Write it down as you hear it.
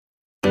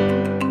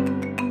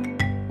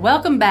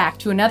Welcome back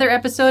to another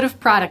episode of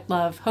Product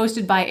Love,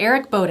 hosted by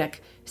Eric Bodick,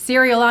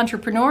 serial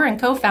entrepreneur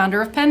and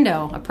co-founder of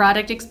Pendo, a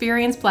product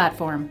experience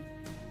platform.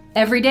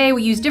 Every day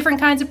we use different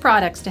kinds of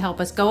products to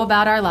help us go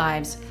about our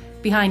lives.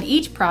 Behind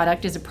each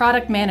product is a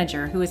product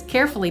manager who has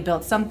carefully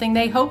built something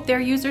they hope their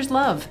users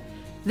love.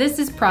 This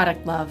is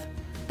Product Love,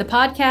 the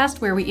podcast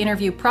where we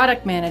interview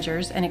product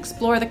managers and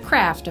explore the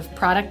craft of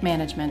product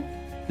management.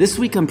 This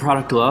week on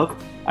Product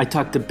Love, I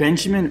talked to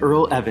Benjamin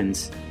Earl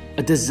Evans,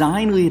 a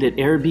design lead at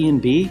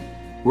AirBnB,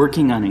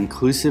 working on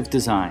inclusive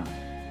design.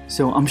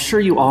 So I'm sure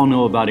you all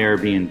know about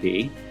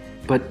AirBnB,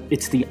 but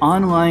it's the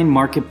online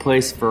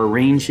marketplace for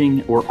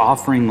arranging or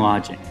offering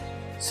lodging.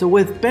 So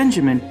with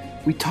Benjamin,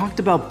 we talked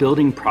about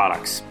building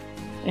products.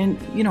 And,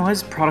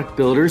 as product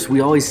builders,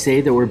 we always say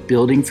that we're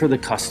building for the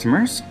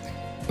customers.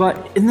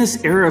 But in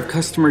this era of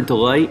customer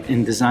delight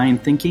and design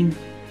thinking,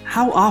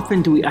 how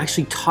often do we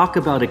actually talk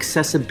about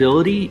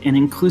accessibility and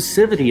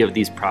inclusivity of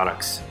these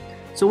products?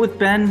 So with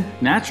Ben,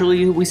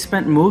 naturally, we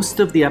spent most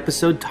of the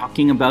episode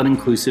talking about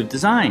inclusive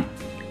design.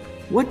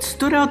 What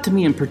stood out to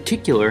me in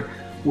particular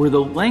were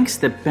the lengths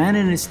that Ben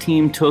and his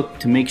team took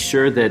to make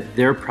sure that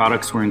their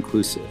products were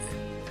inclusive.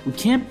 We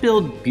can't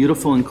build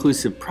beautiful,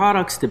 inclusive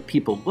products that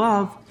people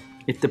love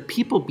if the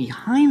people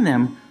behind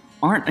them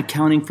aren't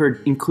accounting for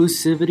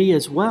inclusivity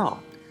as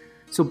well.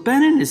 So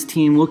Ben and his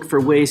team looked for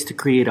ways to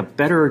create a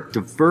better,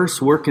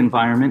 diverse work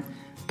environment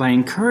by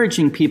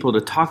encouraging people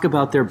to talk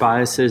about their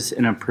biases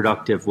in a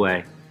productive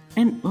way.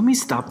 And let me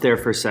stop there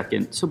for a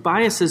second. So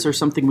biases are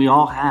something we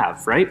all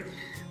have, right?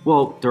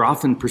 Well, they're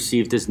often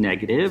perceived as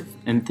negative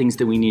and things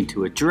that we need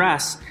to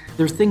address.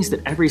 They're things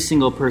that every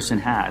single person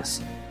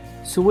has.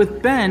 So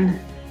with Ben,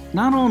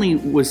 not only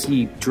was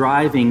he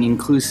driving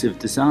inclusive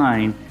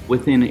design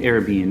within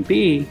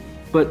AirBnB,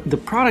 but the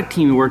product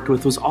team he worked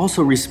with was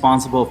also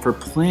responsible for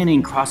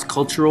planning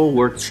cross-cultural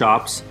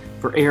workshops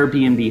for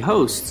Airbnb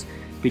hosts,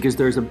 because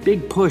there's a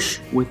big push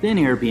within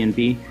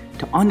Airbnb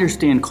to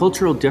understand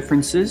cultural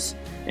differences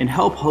and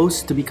help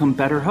hosts to become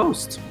better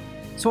hosts.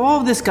 So all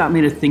of this got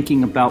me to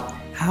thinking about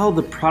how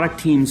the product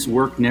team's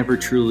work never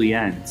truly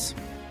ends.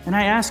 And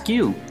I ask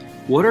you,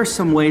 what are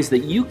some ways that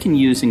you can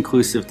use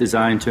inclusive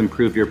design to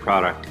improve your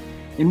product?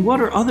 And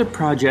what are other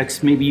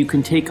projects maybe you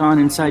can take on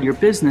inside your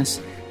business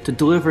to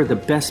deliver the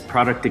best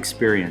product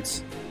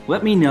experience?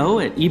 Let me know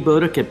at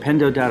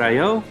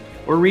ebodick@pendo.io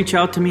or reach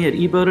out to me at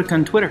ebodick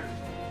on Twitter.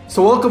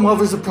 So welcome,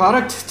 lovers of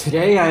product.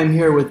 Today I am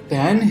here with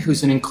Ben,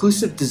 who's an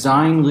inclusive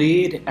design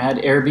lead at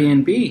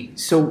AirBnB.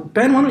 So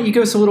Ben, why don't you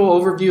give us a little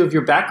overview of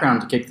your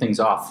background to kick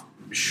things off?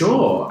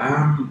 Sure.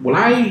 Well,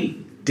 I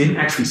didn't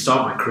actually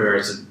start my career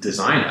as a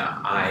designer.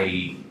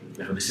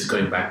 This is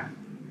going back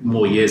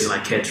more years than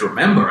I care to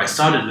remember. I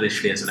started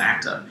initially as an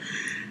actor.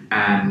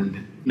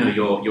 And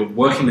you're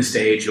working the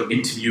stage, you're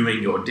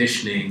interviewing, you're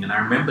auditioning, and I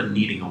remember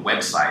needing a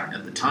website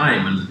at the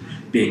time, and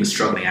being a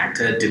struggling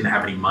actor, didn't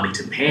have any money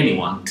to pay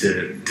anyone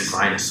to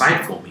design a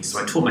site for me,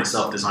 so I taught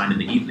myself design in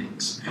the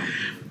evenings.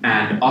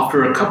 And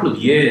after a couple of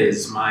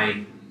years,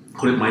 my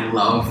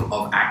love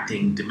of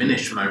acting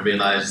diminished when I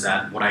realized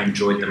that what I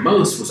enjoyed the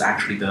most was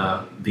actually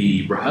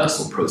the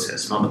rehearsal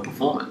process, not the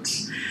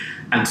performance.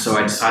 And so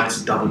I decided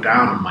to double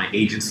down on my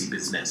agency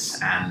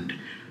business and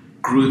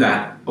grew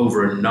that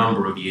over a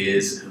number of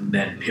years, and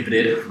then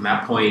pivoted from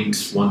that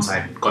point once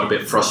I got a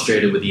bit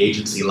frustrated with the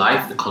agency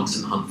life, the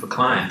constant hunt for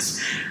clients.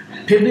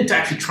 Pivoted to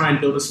actually try and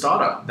build a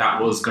startup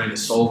that was going to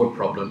solve a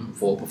problem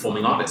for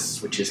performing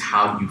artists, which is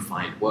how you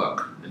find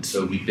work. And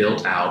so we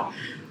built out,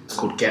 it's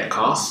called Get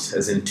Cast,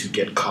 as in to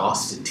get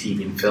cast in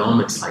TV and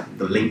film. It's like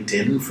the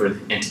LinkedIn for the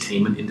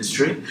entertainment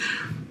industry.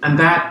 And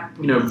that,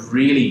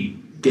 really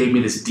gave me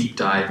this deep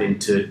dive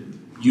into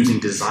using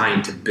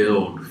design to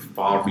build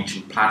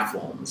far-reaching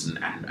platforms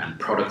and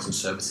products and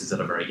services that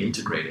are very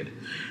integrated.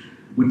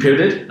 We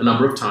pivoted a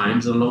number of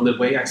times, and along the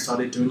way I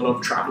started doing a lot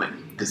of traveling,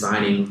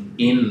 designing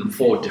in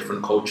 4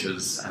 different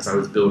cultures as I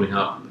was building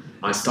up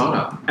my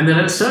startup. And then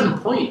at a certain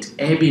point,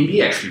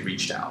 Airbnb actually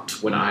reached out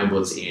when I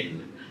was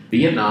in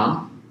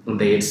Vietnam, and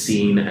they had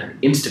seen an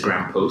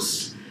Instagram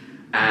post,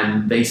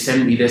 and they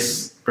sent me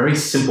this very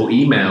simple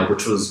email,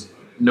 which was,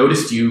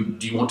 "Noticed you,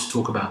 do you want to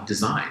talk about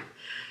design?"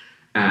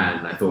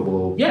 And I thought,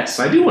 well, yes,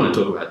 I do want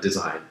to talk about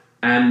design.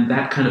 And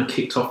that kind of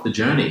kicked off the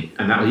journey.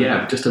 And that was,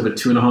 just over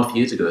 2.5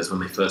 years ago is when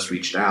they first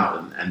reached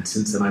out. And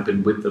since then, I've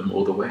been with them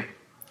all the way.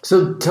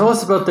 So tell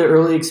us about the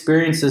early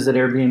experiences at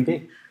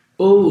Airbnb.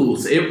 Oh,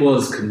 it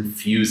was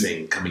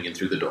confusing coming in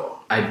through the door.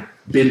 I've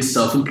been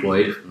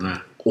self-employed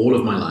all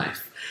of my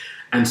life.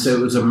 And so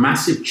it was a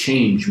massive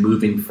change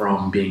moving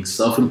from being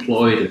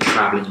self-employed and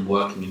traveling and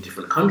working in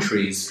different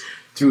countries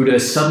through to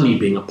suddenly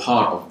being a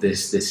part of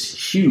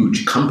this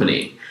huge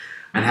company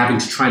and having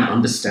to try and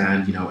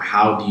understand,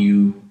 how do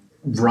you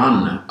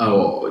run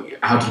or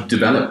how do you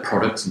develop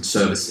products and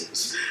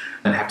services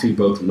that have to be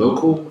both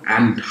local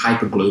and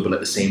hyper-global at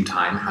the same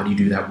time? How do you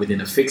do that within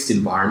a fixed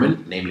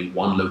environment, namely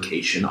one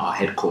location, our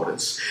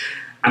headquarters?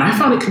 And I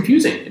found it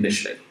confusing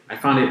initially. I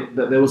found it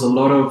that there was a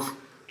lot of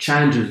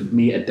challenges with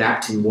me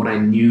adapting what I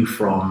knew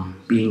from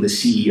being the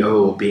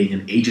CEO or being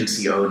an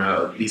agency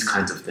owner, these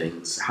kinds of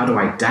things. How do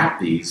I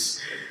adapt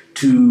these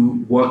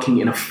to working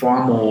in a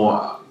far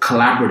more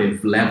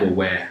collaborative level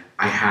where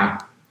I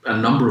have a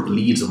number of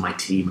leads on my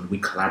team and we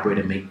collaborate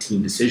and make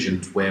team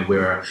decisions, where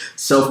we're a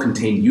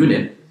self-contained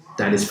unit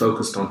that is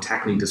focused on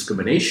tackling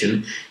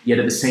discrimination, yet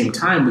at the same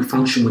time we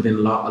function within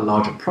a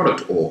larger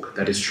product org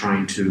that is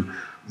trying to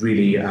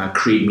really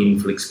create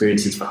meaningful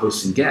experiences for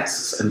hosts and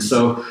guests. And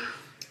so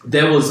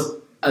there was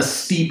a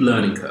steep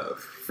learning curve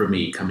for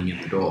me coming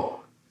in the door.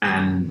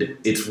 And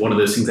it's one of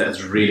those things that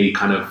has really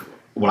kind of,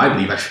 what I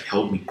believe actually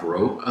helped me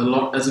grow a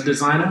lot as a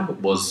designer,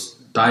 was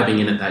diving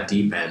in at that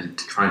deep end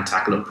to try and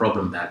tackle a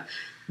problem that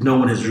no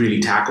one has really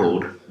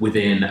tackled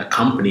within a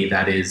company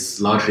that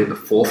is largely at the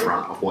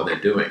forefront of what they're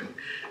doing.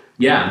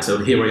 Yeah, and so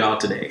here we are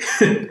today.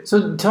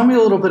 So tell me a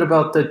little bit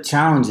about the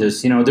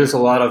challenges. There's a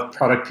lot of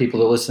product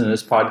people that listen to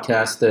this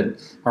podcast that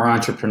are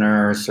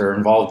entrepreneurs or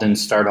involved in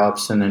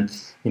startups, and then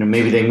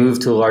maybe they move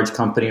to a large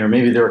company, or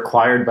maybe they're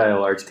acquired by a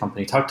large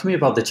company. Talk to me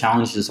about the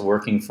challenges of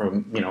working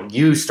from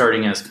you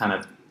starting as kind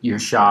of your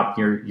shop,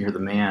 you're the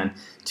man,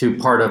 to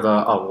part of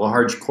a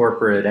large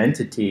corporate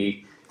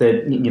entity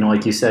that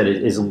like you said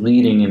is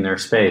leading in their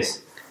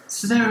space.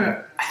 So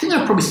I think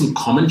there are probably some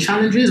common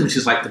challenges, which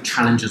is like the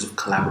challenges of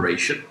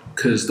collaboration.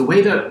 Because the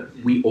way that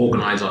we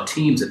organize our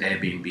teams at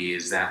Airbnb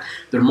is that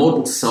there are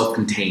multiple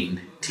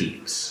self-contained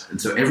teams.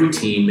 And so every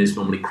team is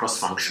normally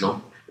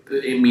cross-functional,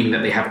 meaning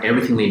that they have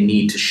everything they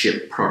need to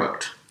ship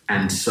product.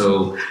 And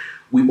so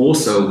we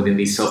also, within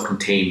these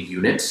self-contained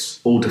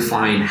units, all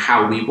define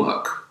how we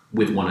work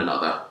with one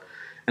another.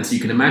 And so you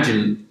can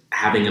imagine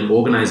having an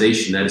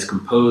organization that is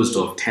composed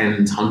of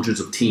tens, hundreds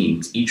of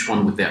teams, each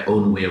one with their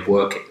own way of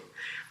working,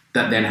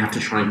 that then have to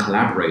try and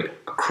collaborate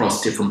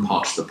across different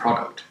parts of the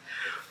product.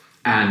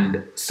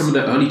 And some of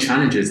the early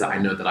challenges that I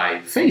know that I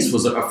faced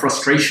was a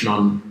frustration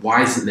on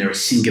why isn't there a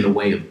singular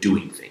way of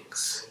doing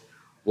things?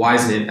 Why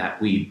isn't it that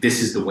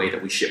this is the way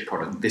that we ship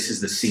product? This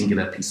is the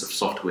singular piece of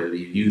software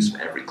we use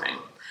for everything.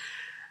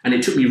 And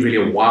it took me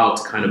really a while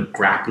to kind of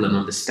grapple and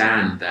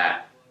understand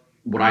that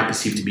what I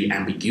perceived to be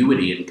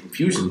ambiguity and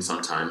confusion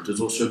sometimes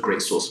was also a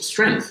great source of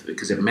strength,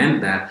 because it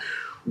meant that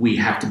we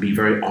have to be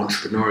very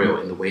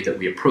entrepreneurial in the way that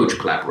we approach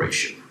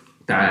collaboration,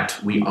 that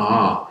we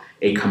are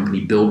a company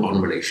built on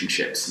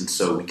relationships. And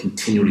so we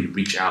continually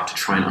reach out to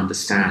try and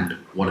understand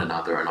one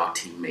another and our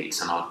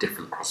teammates and our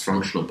different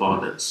cross-functional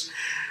partners.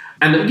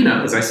 And,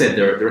 as I said,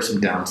 there are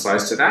some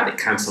downsides to that. It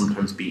can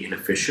sometimes be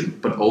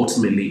inefficient, but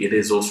ultimately it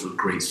is also a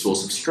great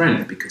source of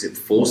strength because it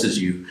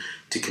forces you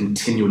to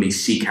continually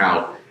seek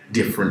out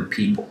different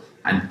people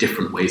and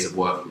different ways of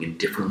working and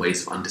different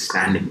ways of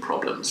understanding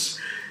problems.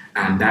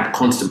 And that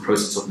constant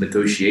process of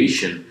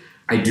negotiation,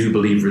 I do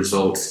believe,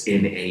 results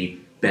in a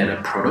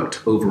better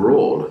product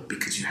overall,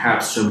 because you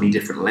have so many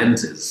different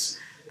lenses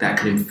that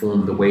can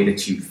inform the way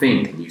that you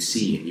think and you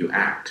see and you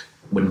act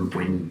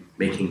when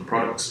making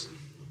products.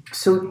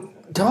 So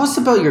tell us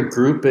about your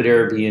group at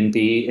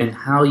Airbnb and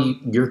how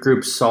your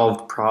group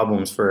solved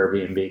problems for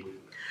Airbnb.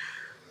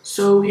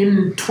 So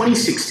in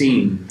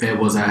 2016, there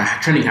was a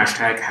trending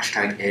hashtag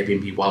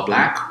Airbnb While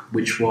Black,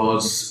 which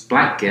was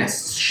Black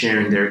guests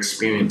sharing their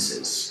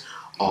experiences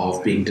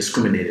of being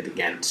discriminated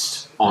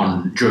against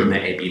during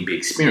their Airbnb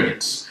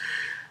experience.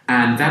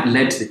 And that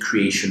led to the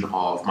creation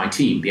of my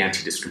team, the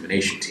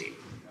anti-discrimination team.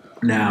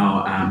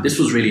 Now, this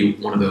was really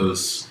one of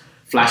those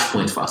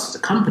flashpoints for us as a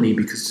company,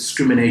 because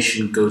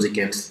discrimination goes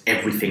against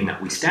everything that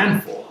we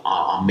stand for.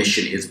 Our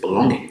mission is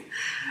belonging.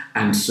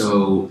 And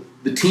so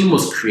the team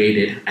was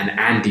created, and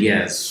Anne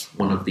Diaz,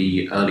 one of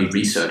the early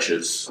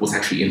researchers, was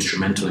actually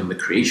instrumental in the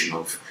creation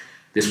of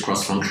this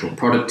cross-functional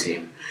product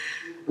team.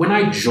 When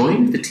I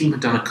joined, the team had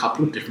done a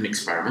couple of different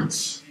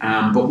experiments,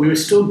 but we were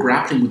still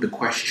grappling with the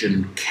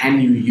question, can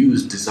you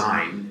use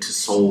design to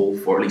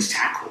solve or at least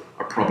tackle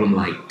a problem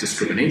like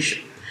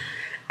discrimination?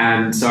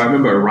 And so I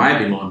remember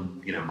arriving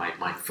on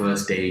my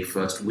first day,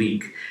 first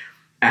week,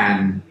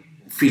 and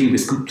feeling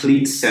this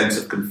complete sense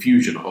of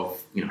confusion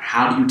of,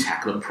 how do you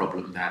tackle a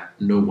problem that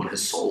no one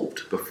has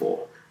solved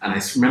before? And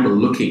I remember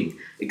looking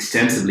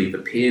extensively for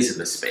peers in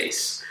the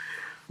space.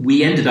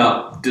 We ended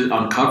up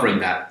uncovering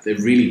that there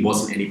really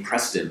wasn't any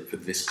precedent for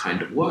this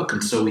kind of work.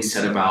 And so we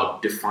set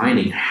about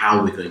defining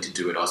how we're going to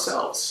do it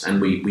ourselves. And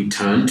we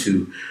turned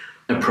to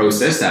a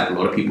process that a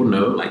lot of people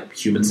know, like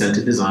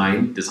human-centered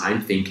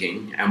design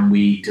thinking. And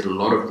we did a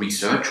lot of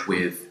research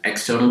with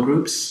external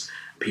groups,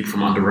 people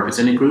from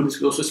underrepresented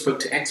groups. We also spoke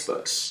to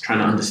experts, trying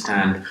to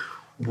understand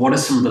what are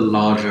some of the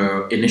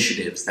larger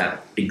initiatives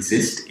that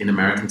exist in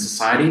American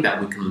society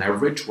that we can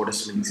leverage? What are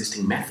some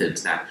existing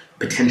methods that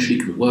potentially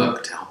could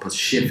work to help us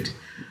shift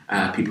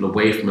people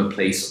away from a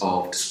place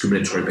of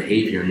discriminatory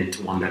behavior and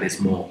into one that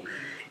is more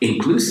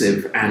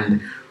inclusive?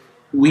 And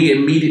we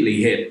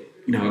immediately hit,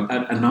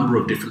 a number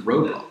of different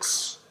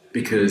roadblocks,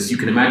 because you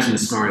can imagine a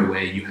scenario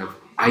where you have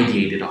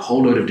ideated a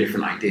whole load of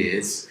different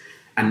ideas,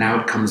 and now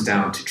it comes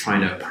down to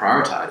trying to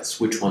prioritize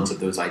which ones of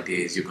those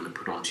ideas you're going to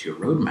put onto your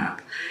roadmap.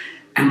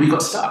 And we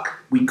got stuck.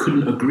 We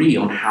couldn't agree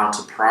on how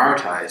to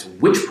prioritize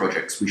which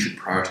projects we should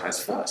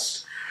prioritize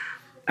first.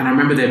 And I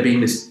remember there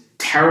being this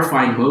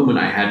terrifying moment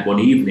I had one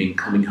evening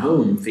coming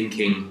home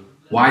thinking,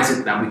 why is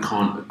it that we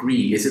can't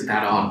agree? Is it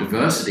that our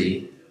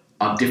diversity,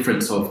 our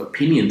difference of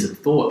opinions and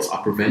thoughts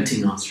are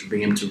preventing us from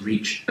being able to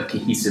reach a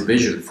cohesive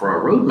vision for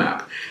our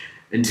roadmap?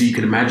 And so you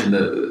can imagine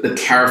the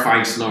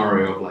terrifying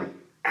scenario of like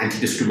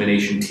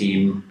anti-discrimination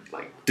team,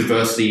 like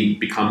diversity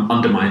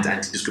undermines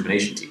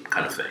anti-discrimination team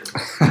kind of thing.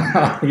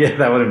 Yeah,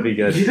 that wouldn't be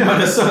good.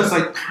 So I was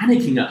like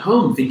panicking at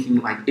home thinking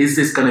like, is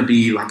this going to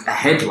be like a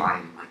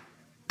headline, like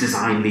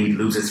design lead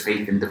loses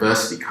faith in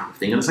diversity kind of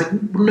thing? And it's like,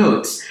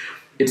 no,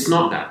 it's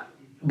not that.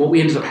 What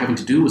we ended up having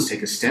to do was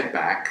take a step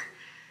back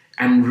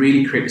and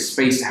really create a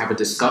space to have a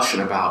discussion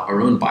about our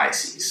own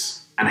biases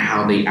and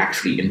how they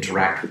actually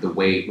interact with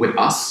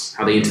us,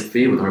 how they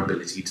interfere with our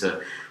ability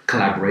to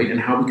collaborate, and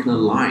how we can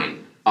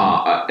align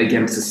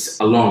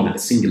along a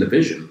singular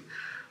vision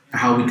for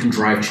how we can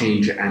drive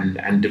change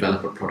and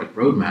develop a product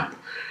roadmap.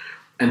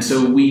 And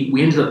so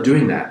we ended up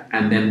doing that.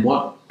 And then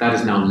what that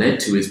has now led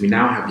to is we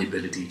now have the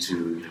ability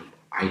to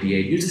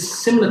ideate, use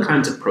similar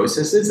kinds of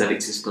processes that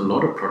exist in a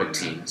lot of product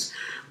teams,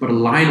 but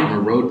align on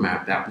a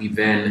roadmap that we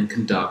then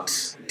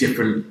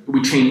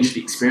we change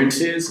the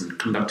experiences and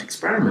conduct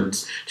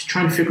experiments to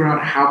try and figure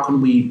out how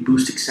can we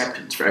boost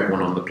acceptance for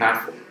everyone on the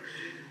platform.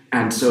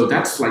 And so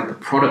that's like the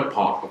product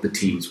part of the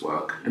team's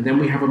work. And then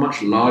we have a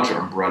much larger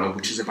umbrella,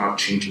 which is about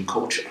changing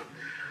culture.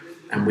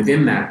 And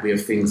within that, we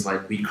have things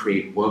like we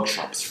create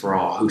workshops for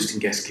our host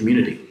and guest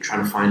community,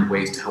 trying to find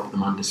ways to help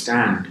them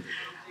understand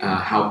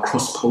how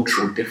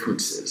cross-cultural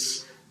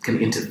differences can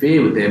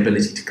interfere with their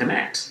ability to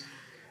connect.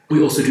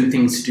 We also do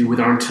things to do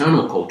with our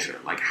internal culture,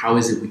 like how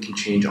is it we can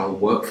change our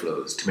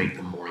workflows to make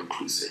them more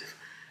inclusive?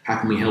 How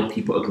can we help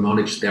people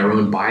acknowledge their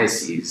own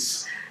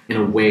biases in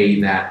a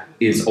way that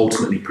is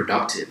ultimately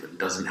productive and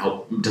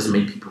doesn't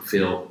make people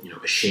feel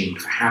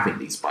ashamed for having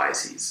these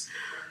biases?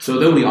 So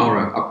though we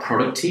are a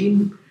product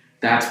team,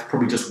 that's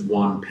probably just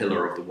one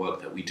pillar of the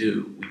work that we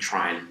do. We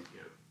try and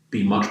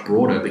be much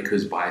broader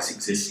because bias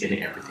exists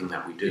in everything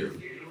that we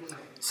do.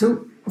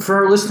 So for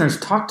our listeners,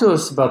 talk to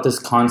us about this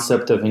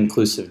concept of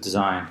inclusive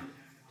design.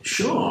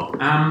 Sure.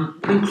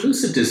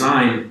 Inclusive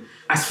design,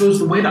 I suppose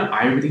the way that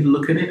I really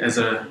look at it as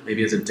a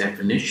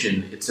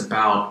definition, it's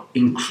about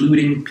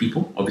including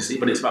people, obviously,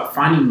 but it's about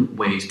finding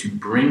ways to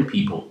bring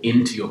people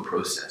into your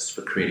process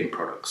for creating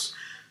products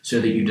so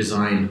that you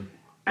design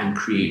and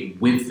create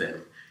with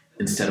them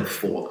instead of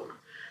for them.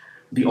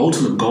 The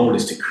ultimate goal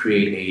is to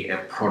create a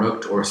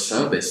product or a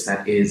service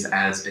that is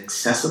as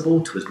accessible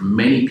to as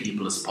many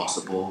people as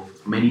possible,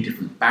 many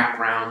different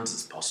backgrounds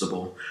as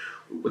possible,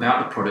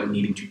 without the product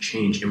needing to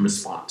change in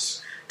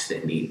response to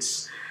their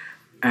needs.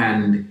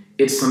 And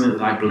it's something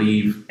that I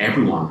believe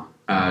everyone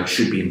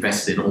should be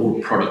invested in,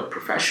 all product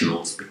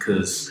professionals,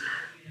 because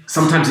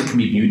sometimes it can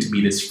be viewed to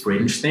be this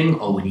fringe thing,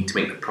 we need to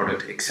make the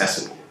product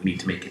accessible, we need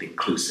to make it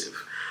inclusive.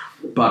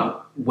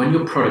 But when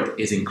your product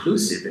is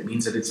inclusive, it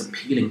means that it's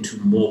appealing to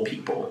more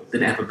people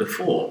than ever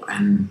before.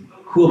 And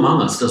who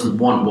among us doesn't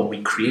want what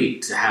we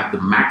create to have the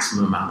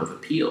maximum amount of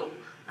appeal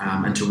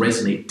and to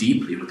resonate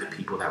deeply with the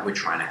people that we're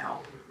trying to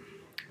help?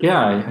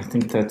 Yeah, I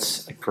think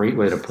that's a great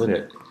way to put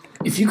it.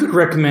 If you could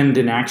recommend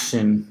an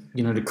action,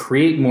 to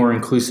create more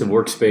inclusive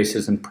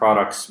workspaces and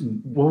products,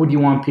 what would you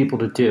want people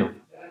to do?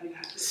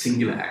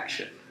 Singular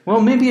action. Well,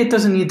 maybe it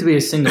doesn't need to be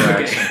a single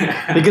action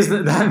because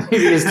that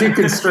maybe is too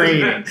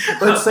constraining.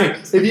 Let's say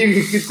if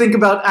you could think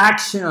about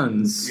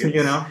actions,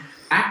 Yes.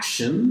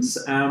 Actions.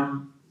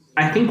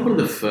 I think one of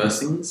the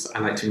first things I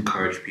like to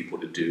encourage people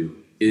to do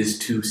is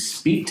to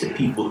speak to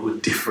people who are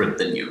different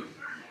than you.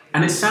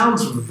 And it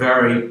sounds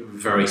very,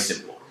 very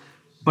simple,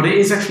 but it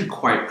is actually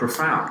quite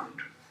profound.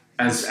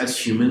 As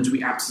humans,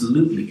 we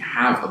absolutely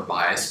have a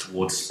bias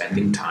towards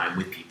spending time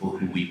with people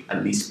who we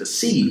at least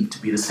perceive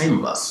to be the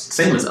same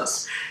as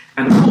us.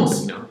 And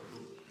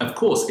of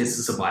course, it's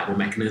a survival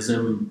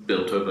mechanism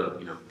built over,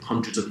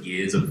 hundreds of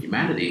years of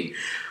humanity.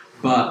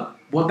 But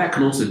what that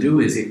can also do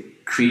is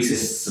it creates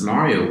this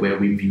scenario where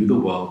we view the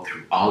world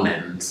through our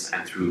lens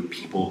and through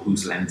people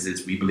whose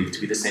lenses we believe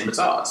to be the same as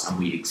ours. And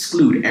we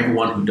exclude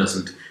everyone who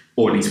doesn't,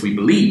 or at least we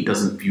believe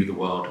doesn't view the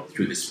world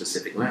through this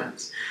specific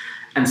lens.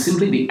 And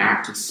simply the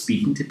act of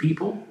speaking to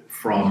people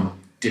from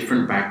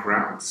different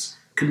backgrounds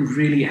can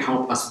really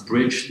help us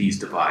bridge these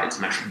divides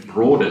and actually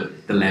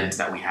broaden the lens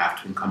that we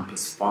have to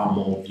encompass far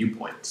more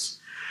viewpoints.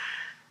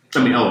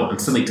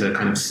 And something to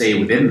kind of say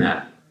within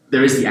that,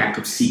 there is the act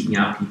of seeking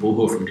out people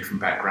who are from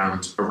different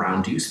backgrounds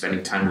around you,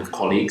 spending time with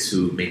colleagues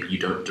who maybe you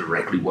don't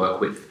directly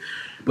work with.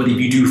 But if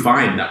you do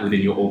find that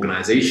within your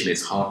organization,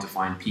 it's hard to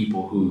find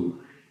people who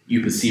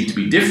you perceive to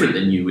be different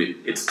than you,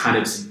 it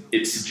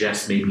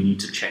suggests maybe you need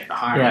to check the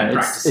hiring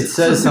practices. It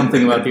says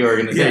something about the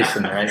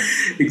organization, right?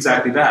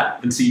 Exactly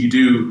that. And so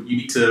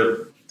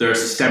there are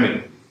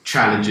systemic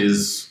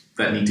challenges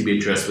that need to be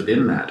addressed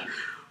within that.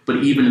 But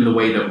even in the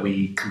way that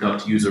we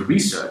conduct user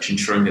research,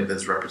 ensuring that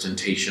there's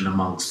representation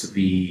amongst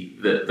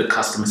the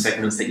customer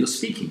segments that you're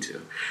speaking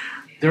to.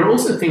 There are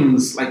also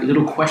things like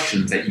little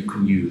questions that you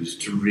can use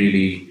to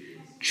really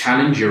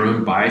challenge your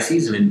own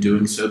biases, and in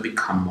doing so,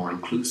 become more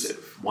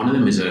inclusive. One of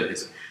them is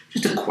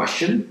just a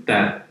question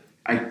that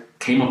I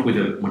came up with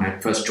when I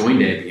first joined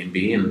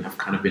Airbnb and have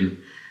kind of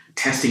been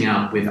testing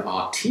out with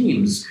our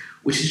teams,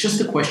 which is just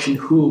the question,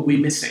 who are we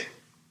missing?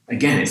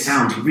 Again, it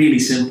sounds really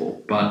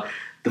simple, but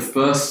the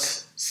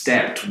first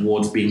step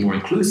towards being more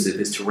inclusive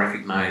is to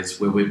recognize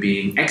where we're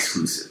being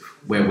exclusive,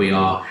 where we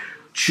are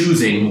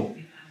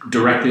choosing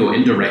directly or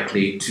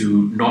indirectly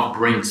to not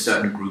bring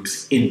certain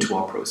groups into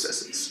our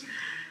processes.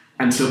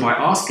 And so by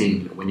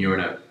asking, when you're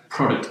in a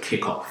product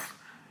kickoff,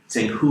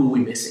 saying, who are we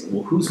missing?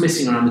 Well, who's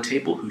missing around the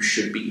table? Who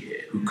should be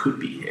here? Who could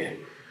be here?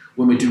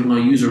 When we're doing our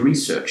user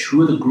research,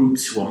 who are the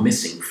groups who are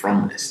missing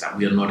from this that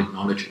we are not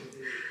acknowledging?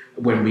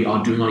 When we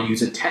are doing our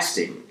user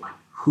testing, like,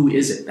 who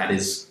is it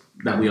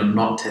that we are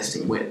not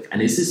testing with?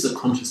 And is this a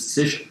conscious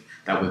decision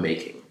that we're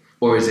making?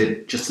 Or is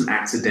it just an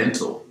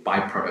accidental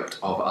byproduct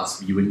of us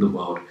viewing the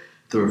world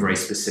through a very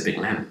specific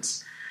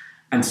lens?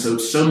 And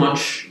so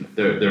much,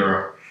 there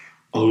are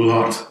a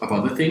lot of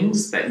other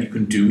things that you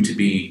can do to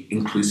be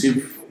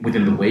inclusive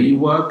within the way you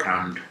work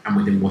and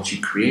within what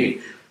you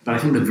create. But I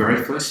think the very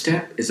first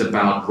step is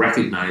about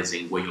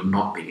recognizing where you're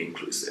not being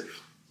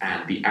inclusive.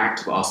 And the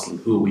act of asking,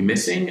 who are we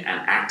missing,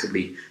 and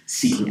actively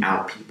seeking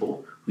out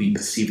people who you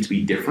perceive to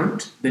be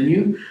different than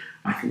you,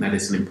 I think that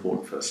is an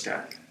important first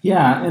step.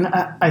 Yeah, and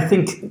I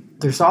think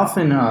there's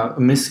often a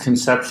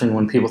misconception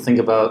when people think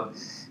about,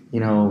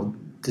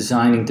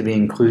 designing to be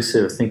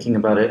inclusive, thinking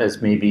about it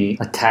as maybe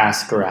a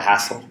task or a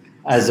hassle,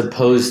 as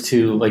opposed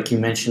to, like you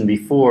mentioned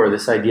before,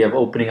 this idea of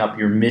opening up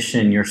your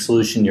mission, your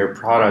solution, your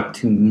product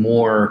to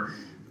more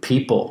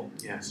people.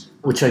 Yes.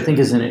 Which I think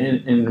is an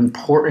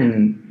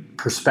important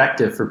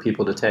perspective for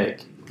people to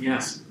take.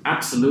 Yes,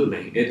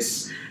 absolutely.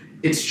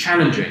 It's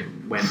challenging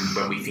when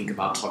we think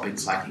about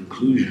topics like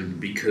inclusion,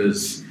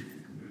 because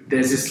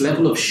there's this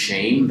level of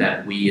shame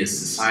that we as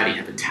society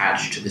have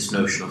attached to this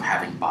notion of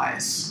having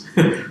bias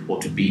or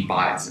to be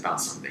biased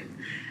about something.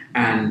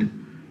 And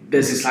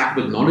there's this lack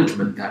of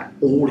acknowledgement that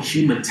all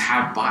humans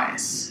have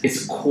bias.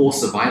 It's a core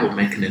survival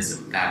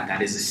mechanism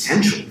that is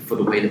essential for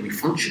the way that we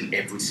function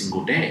every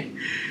single day.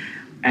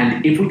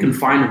 And if we can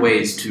find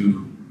ways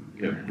to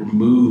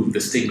remove the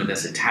stigma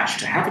that's attached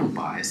to having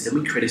bias, then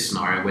we create a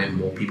scenario where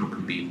more people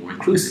can be more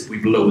inclusive.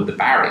 We've lowered the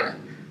barrier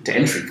to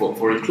entry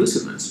for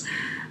inclusiveness.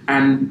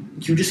 And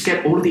you just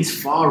get all of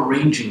these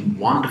far-ranging,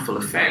 wonderful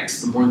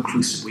effects the more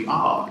inclusive we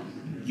are.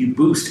 You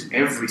boost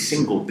every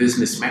single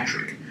business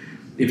metric.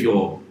 If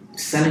you're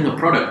selling a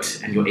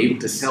product and you're able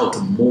to sell to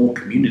more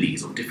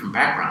communities of different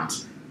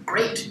backgrounds,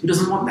 great. Who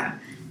doesn't want that?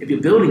 If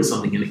you're building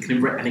something and it can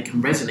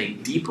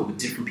resonate deeper with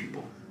different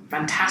people,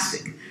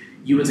 fantastic.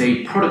 You as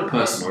a product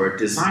person or a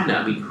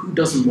designer, who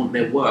doesn't want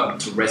their work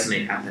to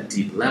resonate at that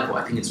deep level?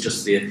 I think it's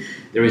just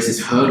there is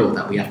this hurdle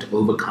that we have to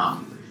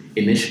overcome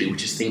initially,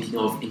 which is thinking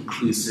of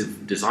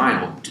inclusive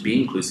design, or to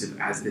be inclusive,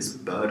 as this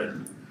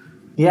burden.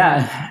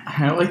 Yeah,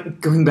 I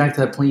like going back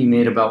to that point you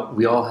made about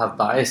we all have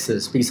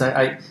biases, because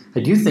I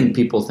do think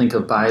people think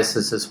of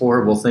biases as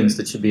horrible things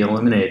that should be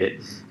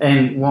eliminated.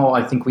 And while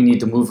I think we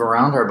need to move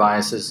around our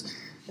biases,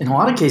 in a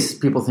lot of cases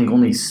people think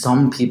only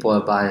some people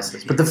have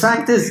biases. But the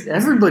fact is,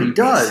 everybody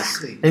does.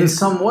 Exactly. In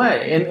some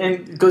way. And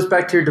it goes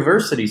back to your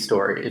diversity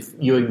story. If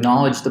you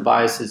acknowledge the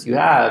biases you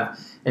have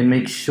and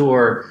make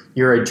sure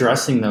you're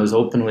addressing those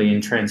openly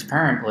and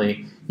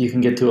transparently, you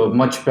can get to a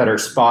much better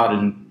spot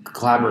in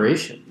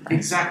collaboration.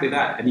 Exactly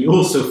that. And you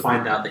also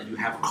find out that you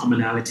have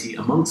commonality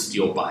amongst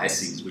your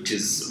biases, which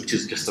is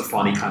just a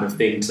funny kind of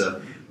thing to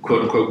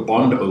quote unquote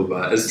bond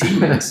over as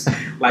teammates.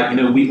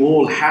 We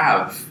all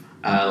have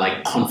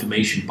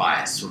confirmation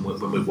bias when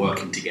we're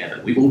working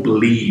together. We all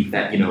believe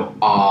that,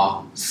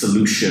 our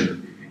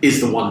solution is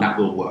the one that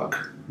will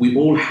work. We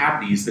all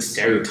have the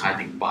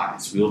stereotyping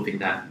bias. We all think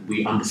that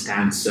we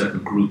understand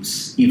certain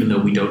groups, even though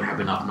we don't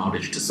have enough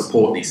knowledge to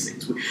support these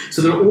things.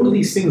 So there are all of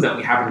these things that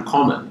we have in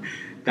common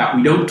that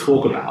we don't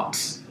talk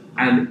about.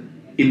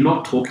 And in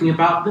not talking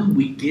about them,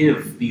 we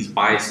give these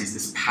biases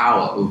this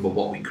power over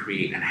what we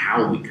create and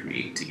how we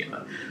create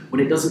together,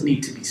 when it doesn't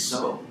need to be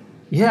so.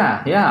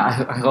 Yeah,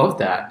 I love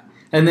that.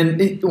 And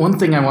then one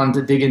thing I wanted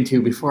to dig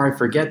into before I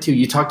forget to,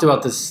 you talked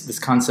about this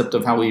concept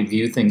of how we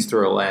view things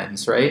through a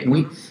lens, right? And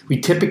we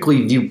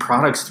typically view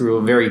products through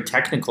a very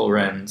technical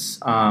lens,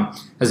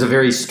 as a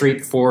very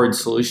straightforward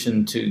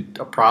solution to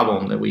a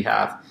problem that we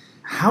have.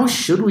 How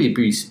should we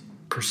be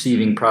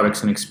perceiving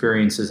products and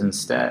experiences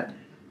instead?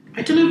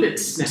 I don't know if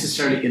it's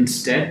necessarily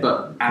instead,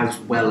 but as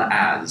well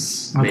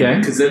as. Okay.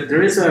 Because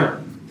there is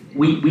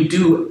we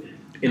do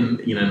in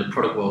the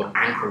product world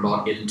anchor a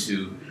lot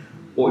into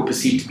what we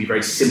perceive to be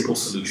very simple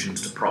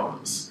solutions to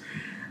problems.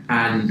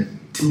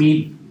 And to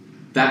me,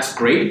 that's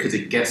great because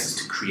it gets us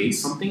to create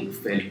something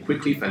fairly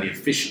quickly, fairly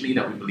efficiently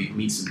that we believe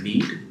meets a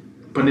need.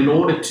 But in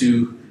order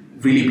to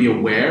really be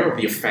aware of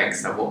the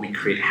effects that what we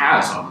create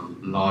has on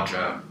the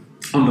larger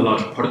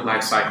product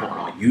life cycle, on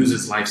our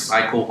users' life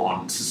cycle,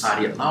 on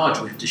society at large,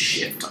 we have to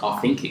shift our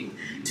thinking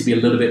to be a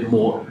little bit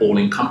more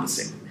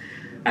all-encompassing.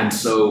 And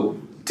so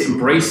to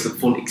embrace the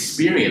full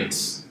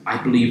experience, I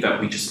believe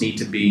that we just need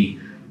to be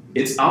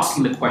it's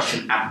asking the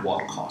question at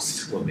what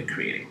cost when we're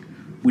creating.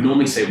 We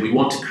normally say we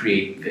want to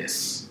create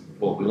this,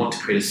 or we want to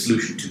create a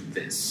solution to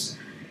this.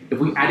 If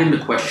we add in the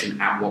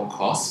question at what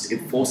cost,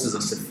 it forces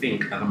us to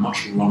think at a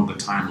much longer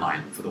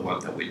timeline for the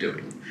work that we're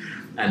doing.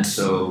 And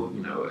so,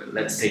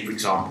 let's take, for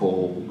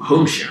example,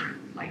 home sharing.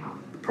 Like,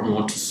 the problem we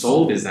want to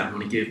solve is that we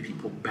want to give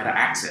people better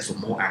access or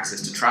more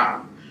access to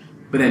travel.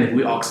 But then if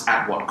we ask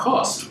at what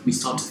cost, we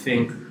start to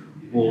think,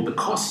 well, the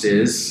cost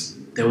is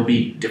there will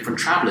be different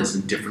travelers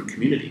in different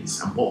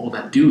communities. And what will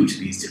that do to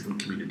these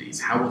different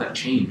communities? How will that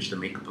change the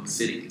makeup of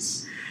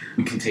cities?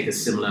 We can take a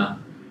similar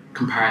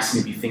comparison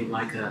if you think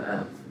like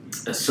a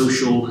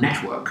social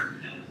network.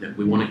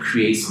 We want to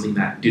create something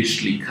that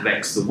digitally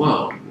connects the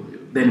world.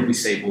 Then we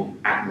say, well,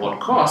 at what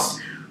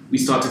cost? We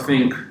start to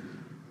think,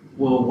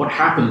 well, what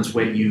happens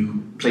when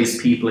you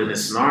place people in a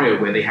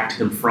scenario where they have to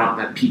confront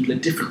that people are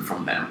different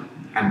from them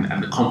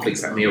and the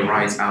conflicts that may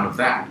arise out of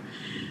that?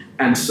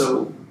 And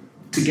so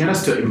to get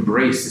us to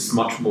embrace this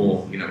much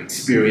more,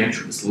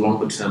 experiential, this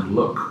longer-term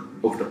look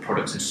of the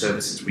products and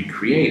services we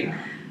create,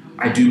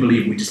 I do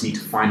believe we just need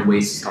to find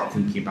ways to start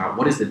thinking about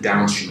what is the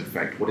downstream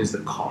effect, what is the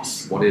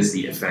cost, what is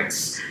the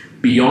effects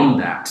beyond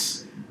that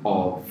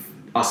of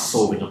us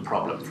solving a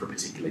problem for a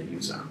particular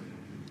user.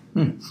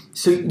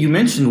 So you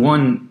mentioned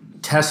one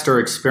test or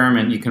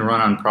experiment you can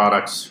run on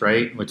products,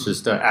 right? Which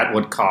is the at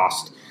what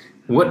cost.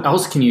 What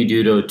else can you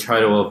do to try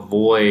to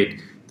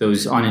avoid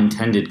those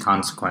unintended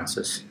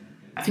consequences?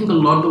 I think a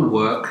lot of the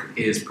work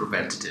is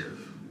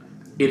preventative.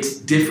 It's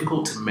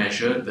difficult to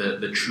measure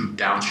the true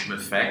downstream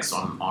effects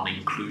on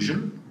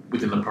inclusion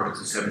within the products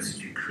and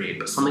services you create,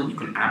 but something you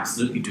can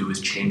absolutely do is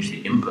change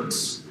the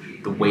inputs,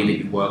 the way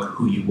that you work,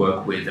 who you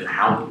work with, and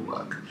how you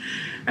work.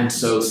 And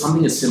so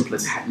something as simple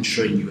as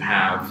ensuring you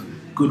have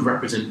good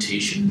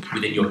representation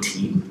within your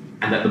team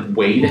and that the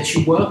way that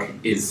you work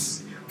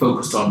is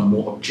focused on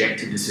more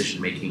objective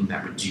decision-making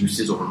that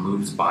reduces or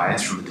removes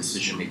bias from the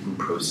decision-making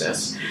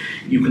process.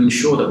 You can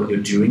ensure that when you're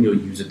doing your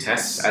user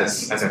tests,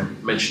 as I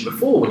mentioned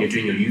before, when you're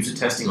doing your user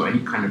testing or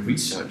any kind of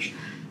research,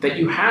 that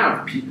you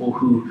have people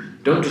who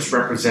don't just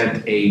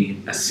represent a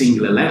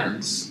singular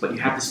lens, but you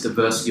have this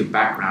diversity of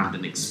background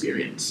and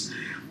experience.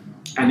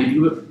 And if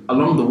you,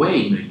 along the way,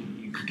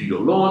 you can do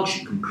your launch,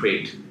 you can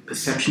create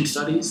perception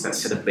studies that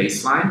set a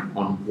baseline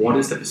on what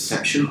is the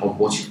perception of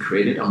what you've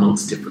created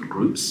amongst different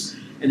groups.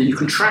 And then you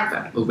can track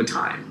that over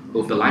time,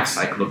 over the life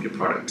cycle of your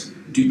product.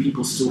 Do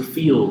people still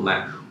feel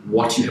that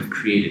what you have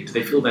created, do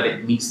they feel that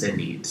it meets their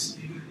needs?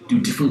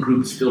 Do different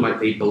groups feel like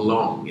they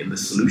belong in the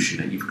solution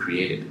that you've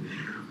created?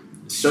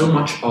 So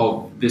much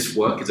of this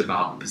work is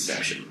about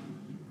perception.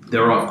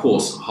 There are, of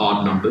course,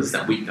 hard numbers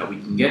that we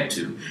can get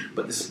to,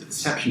 but this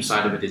perception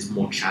side of it is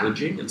more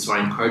challenging. And so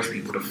I encourage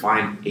people to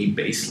find a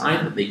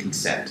baseline that they can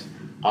set.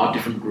 Are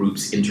different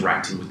groups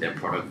interacting with their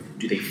product?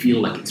 Do they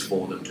feel like it's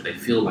for them? Do they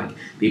feel like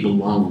they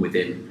belong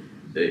within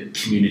the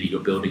community you're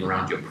building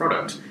around your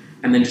product?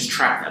 And then just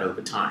track that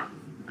over time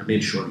and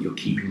make sure that you're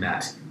keeping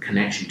that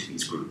connection to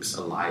these groups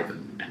alive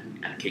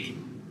and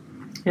kicking.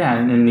 Yeah,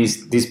 and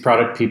these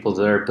product people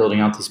that are building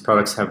out these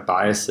products have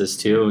biases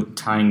too,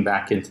 tying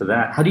back into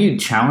that. How do you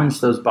challenge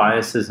those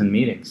biases in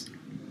meetings?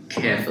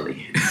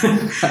 Carefully.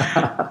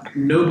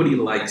 Nobody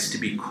likes to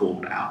be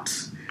called out.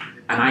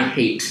 And I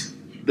hate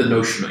the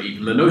notion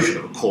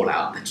of a call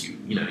out that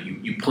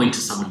you point to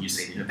someone, you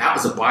say, that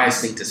was a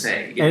biased thing to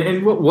say.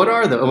 And what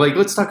are those? Like,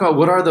 let's talk about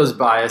what are those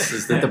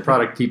biases that the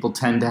product people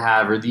tend to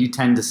have, or that you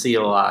tend to see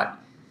a lot,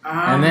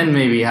 and then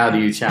maybe how do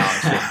you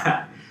challenge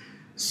it?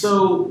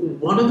 So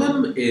one of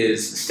them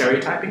is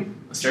stereotyping.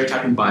 A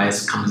stereotyping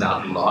bias comes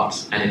out a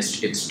lot, and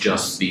it's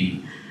just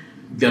the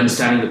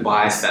understanding the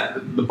bias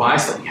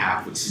that we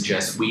have would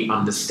suggest we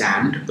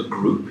understand the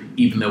group,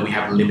 even though we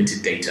have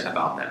limited data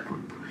about that group.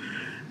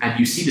 And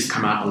you see this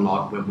come out a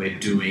lot when we're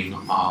doing,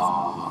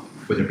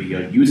 whether it be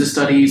your user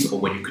studies or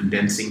when you're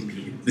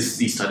condensing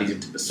these studies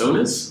into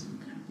personas.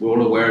 We're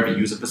all aware of a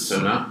user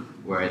persona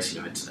where it's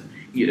an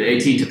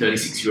 18 to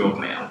 36-year-old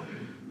male.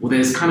 Well,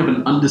 there's kind of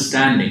an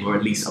understanding, or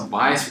at least a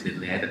bias within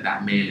there,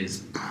 that male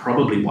is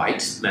probably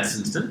white in this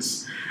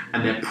instance,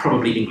 and they're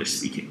probably English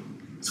speaking.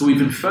 So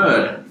we've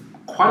inferred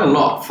quite a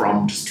lot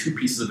from just two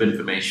pieces of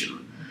information.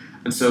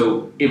 And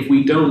so if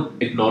we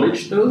don't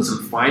acknowledge those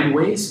and find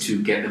ways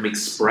to get them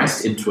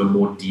expressed into a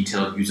more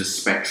detailed user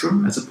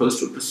spectrum as opposed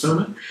to a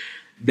persona,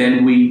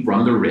 then we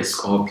run the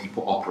risk of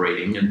people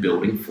operating and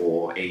building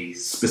for a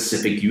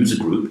specific user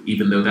group,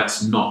 even though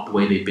that's not the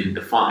way they've been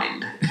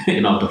defined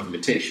in our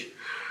documentation.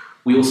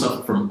 We also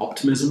suffer from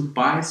optimism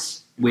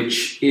bias,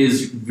 which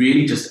is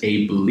really just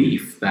a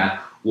belief that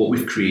what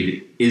we've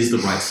created is the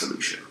right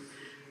solution.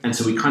 And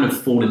so we kind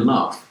of fall in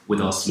love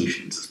with our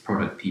solutions as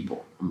product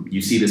people.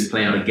 You see this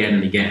play out again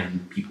and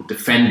again, people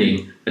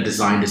defending a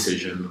design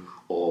decision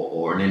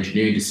or an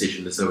engineering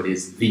decision as though it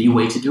is the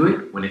way to do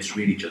it, when it's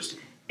really just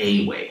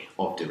a way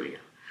of doing it.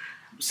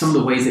 Some of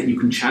the ways that you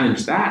can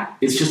challenge that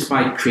is just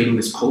by creating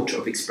this culture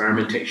of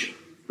experimentation.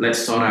 Let's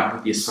start out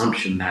with the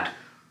assumption that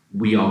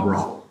we are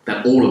wrong,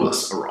 that all of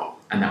us are wrong,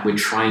 and that we're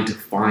trying to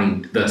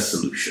find the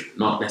solution,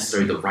 not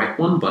necessarily the right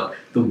one, but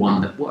the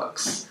one that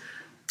works.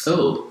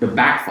 Oh, the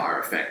backfire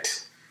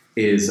effect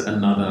is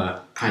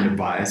another kind of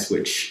bias,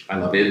 which I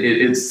love.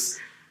 It's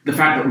the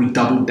fact that we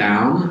double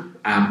down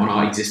on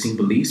our existing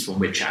beliefs when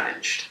we're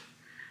challenged.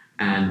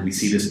 And we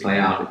see this play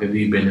out. If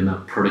you've been in a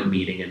product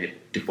meeting and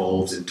it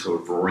devolves into a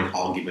roaring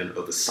argument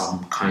over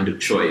some kind of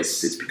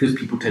choice, it's because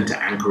people tend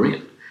to anchor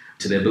in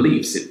to their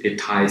beliefs. It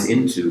ties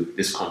into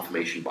this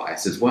confirmation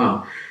bias as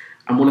well.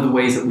 And one of the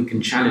ways that we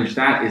can challenge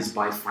that is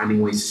by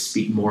finding ways to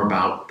speak more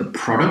about the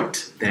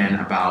product than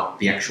about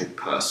the actual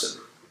person.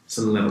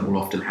 Something that will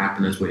often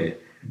happen as we're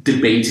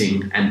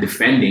debating and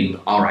defending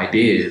our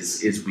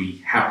ideas is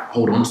we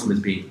hold on to them as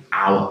being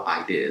our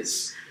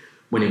ideas.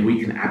 When if we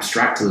can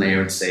abstract a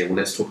layer and say, well,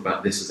 let's talk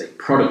about this as a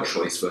product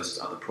choice versus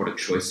other product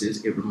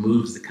choices, it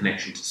removes the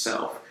connection to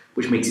self,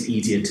 which makes it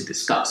easier to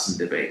discuss and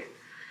debate.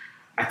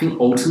 I think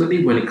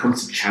ultimately when it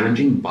comes to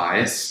challenging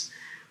bias,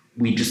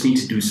 we just need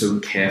to do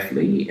so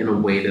carefully in a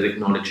way that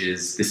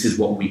acknowledges this is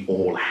what we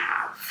all have.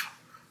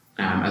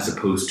 As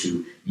opposed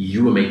to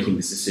you are making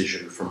this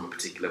decision from a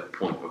particular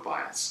point of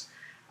bias.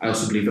 I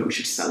also believe that we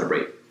should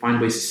find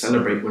ways to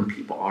celebrate when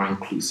people are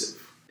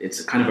inclusive. It's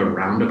a kind of a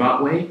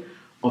roundabout way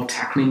of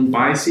tackling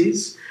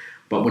biases,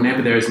 but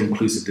whenever there is an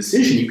inclusive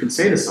decision, you can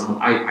say to someone,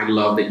 I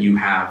love that you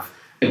have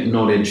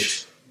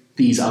acknowledged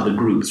these other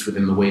groups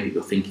within the way that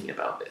you're thinking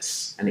about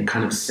this. And it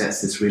kind of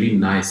sets this really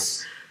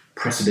nice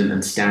precedent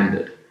and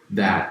standard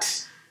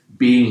that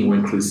being more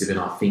inclusive in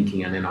our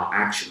thinking and in our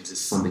actions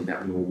is something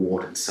that we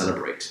reward and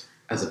celebrate,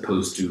 as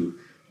opposed to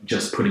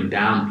just putting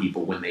down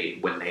people when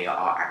they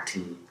are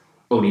acting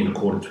only in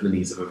accordance with the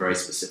needs of a very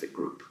specific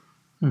group.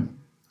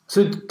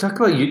 So talk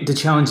about the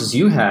challenges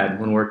you had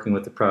when working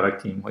with the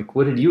product team. Like,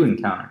 what did you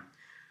encounter?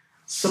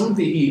 Some of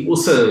the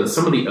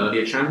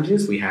earlier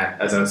challenges we had,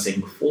 as I was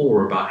saying before,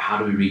 were about how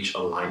do we reach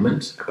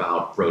alignment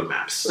about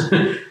roadmaps,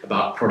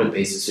 about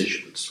product-based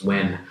decisions.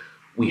 When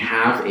we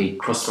have a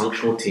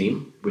cross-functional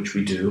team, which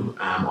we do,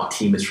 our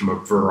team is from a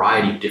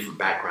variety of different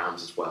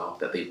backgrounds as well,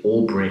 that they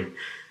all bring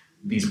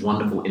these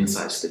wonderful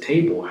insights to the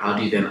table. How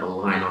do you then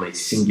align on a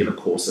singular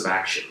course of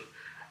action?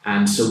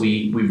 And so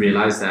we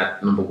realized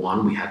that, number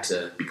one, we had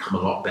to become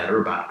a lot better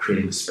about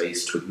creating the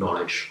space to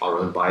acknowledge our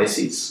own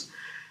biases.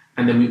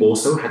 And then we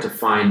also had to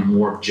find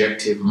more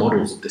objective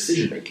models of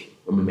decision-making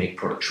when we make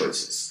product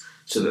choices,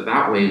 so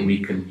that way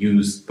we can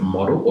use the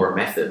model or a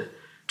method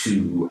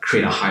to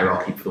create a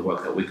hierarchy for the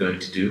work that we're going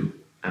to do.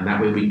 And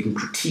that way we can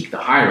critique the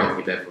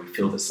hierarchy if we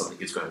feel that something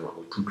is going wrong.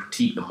 We can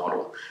critique the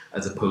model,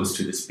 as opposed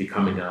to this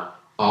becoming an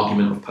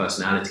argument of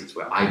personalities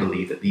where I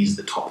believe that these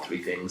are the top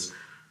three things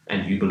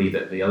and you believe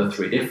that the other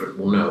three are different.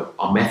 Well, no,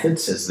 our method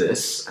says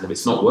this, and if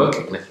it's not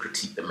working, let's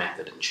critique the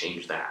method and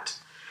change that.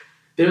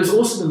 There is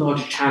also the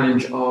larger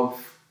challenge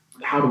of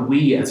how do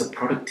we as a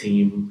product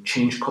team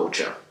change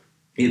culture?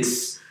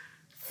 It's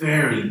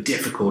very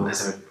difficult,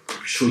 as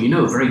I'm sure you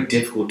know, very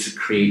difficult to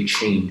create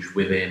change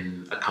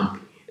within a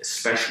company,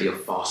 especially a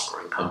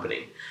fast-growing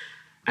company,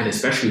 and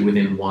especially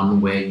within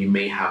one where you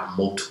may have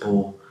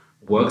multiple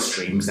work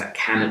streams that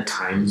can at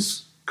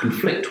times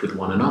conflict with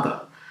one another.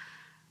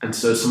 And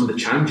so some of the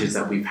challenges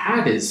that we've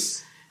had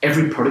is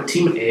every product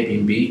team at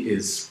Airbnb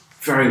is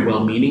very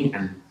well-meaning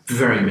and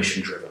very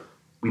mission-driven.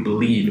 We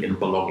believe in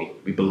belonging.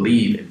 We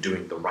believe in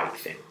doing the right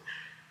thing.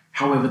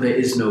 However, there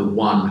is no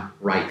one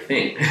right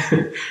thing.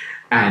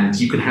 And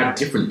you can have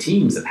different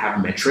teams that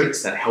have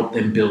metrics that help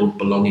them build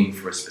belonging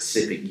for a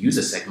specific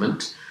user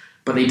segment,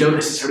 but they don't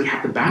necessarily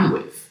have the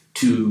bandwidth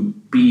to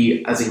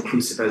be as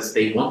inclusive as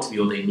they want to be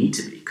or they need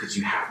to be, because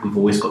we've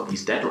always got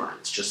these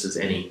deadlines, just as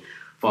any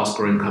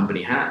fast-growing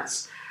company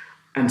has.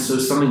 And so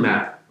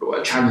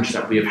a challenge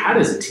that we have had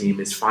as a team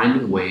is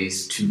finding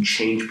ways to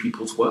change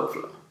people's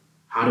workflow.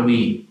 How do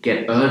we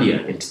get earlier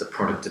into the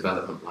product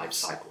development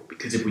lifecycle?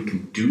 Because if we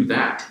can do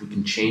that, we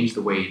can change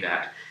the way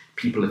that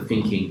people are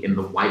thinking in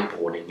the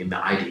whiteboarding, in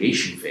the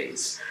ideation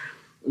phase.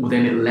 Well,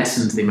 then it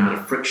lessens the amount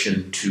of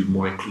friction to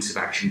more inclusive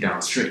action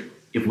downstream.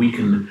 If we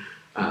can,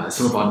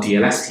 some of our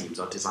DLS teams,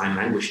 our design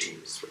language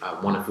teams,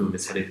 one of whom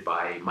is headed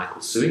by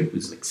Michael Sui,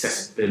 who's an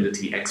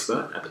accessibility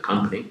expert at the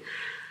company,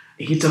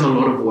 he's done a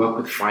lot of work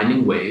with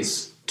finding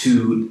ways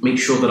to make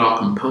sure that our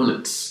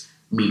components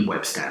meet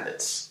web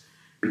standards.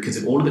 Because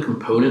if all of the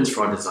components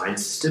for our design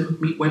system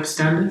meet web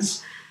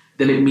standards,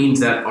 then it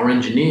means that our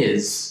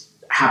engineers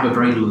have a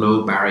very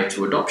low barrier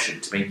to adoption,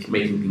 to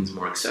making things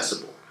more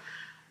accessible.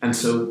 And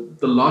so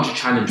the larger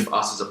challenge for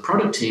us as a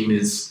product team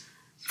is,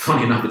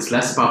 funny enough, it's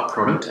less about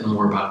product and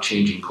more about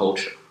changing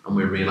culture. And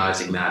we're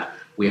realizing that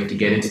we have to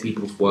get into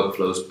people's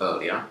workflows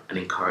earlier and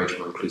encourage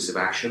more inclusive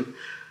action.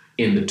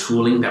 In the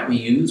tooling that we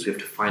use, we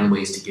have to find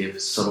ways to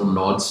give subtle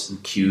nods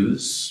and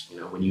cues. You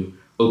know, when you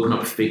open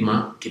up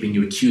Figma, giving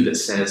you a cue that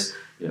says,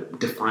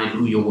 define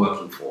who you're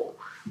working for.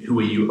 Who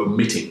are you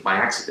omitting by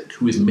accident?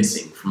 Who is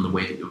missing from the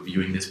way that you're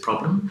viewing this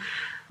problem?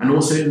 And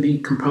also in the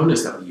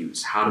components that we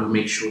use, how do we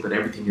make sure that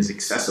everything is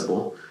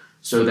accessible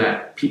so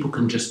that people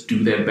can just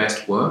do their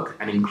best work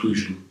and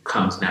inclusion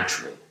comes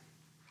naturally?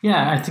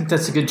 Yeah, I think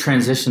that's a good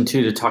transition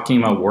too to talking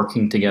about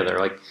working together.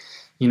 Like,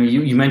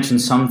 you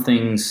mentioned some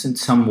things in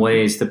some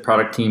ways that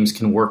product teams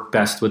can work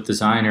best with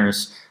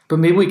designers, But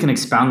maybe we can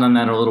expound on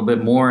that a little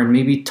bit more and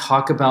maybe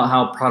talk about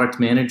how product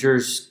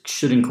managers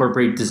should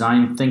incorporate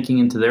design thinking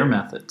into their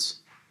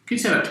methods. Can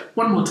you say that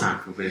one more time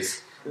for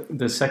this?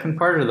 The second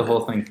part or the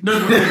whole thing? No.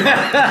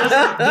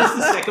 Just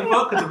the second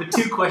part, because there were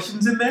two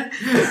questions in there.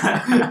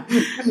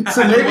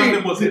 So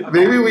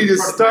maybe we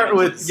just start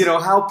with,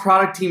 how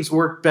product teams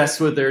work best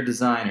with their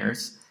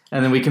designers.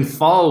 And then we can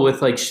follow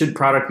with, should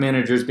product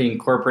managers be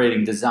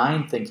incorporating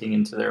design thinking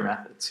into their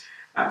methods?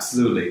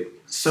 Absolutely.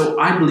 So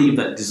I believe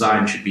that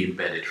design should be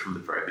embedded from the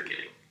very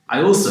beginning.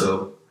 I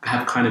also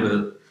have kind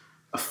of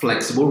a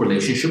flexible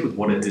relationship with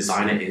what a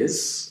designer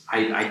is.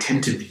 I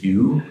tend to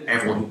view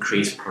everyone who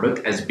creates a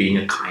product as being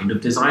a kind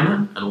of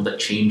designer, and all that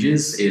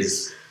changes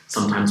is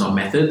sometimes our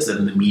methods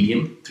and the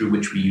medium through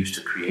which we use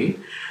to create.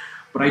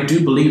 But I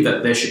do believe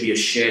that there should be a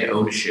shared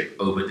ownership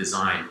over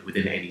design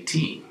within any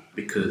team,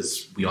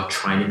 because we are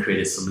trying to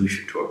create a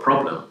solution to a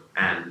problem.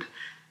 And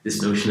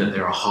this notion that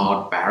there are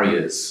hard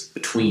barriers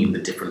between the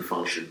different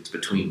functions,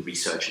 between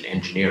research and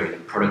engineering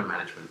and product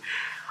management,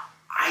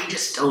 I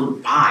just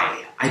don't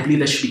buy. I believe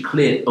there should be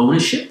clear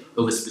ownership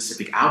over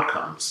specific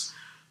outcomes.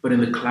 But in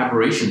the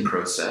collaboration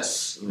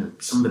process,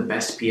 some of the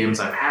best PMs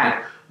I've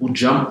had will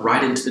jump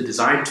right into the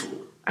design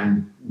tool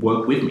and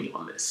work with me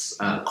on this.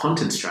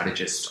 Content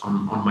strategist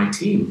on my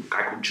team, a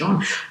guy called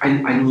John,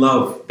 I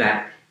love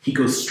that he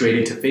goes straight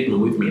into Figma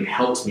with me and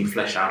helps me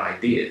flesh out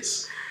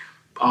ideas.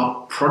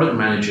 Our product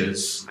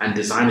managers and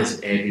designers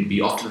at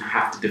Airbnb often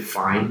have to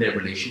define their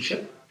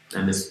relationship.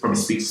 And this probably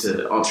speaks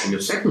to answering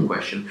your second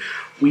question.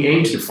 We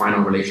aim to define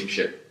our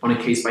relationship on a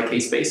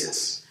case-by-case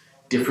basis.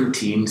 Different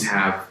teams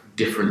have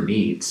different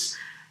needs.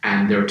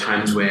 And there are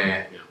times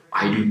where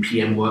I do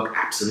PM work,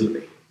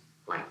 absolutely.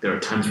 There are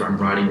times where I'm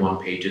writing one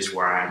pages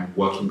where I'm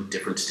working with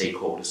different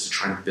stakeholders to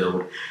try and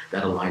build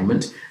that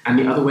alignment, and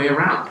the other way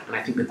around. And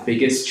I think the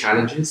biggest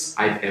challenges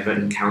I've ever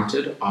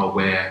encountered are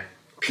where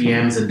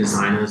PMs and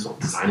designers, or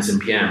designers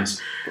and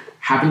PMs,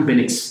 haven't been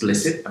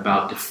explicit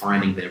about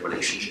defining their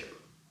relationship.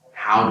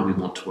 How do we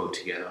want to work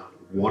together?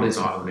 What is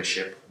our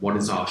ownership? What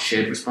is our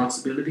shared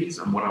responsibilities?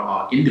 And what are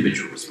our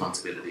individual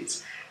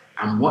responsibilities?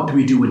 And what do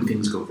we do when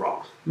things go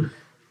wrong?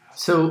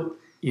 So,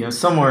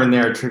 somewhere in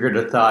there triggered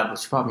a thought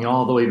which brought me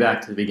all the way back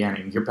to the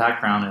beginning. Your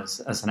background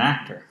as an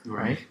actor,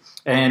 right?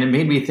 And it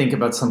made me think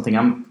about something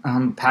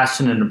I'm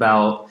passionate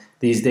about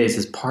these days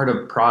as part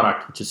of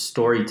product, which is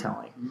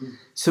storytelling. Mm-hmm.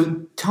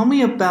 So tell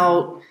me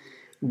about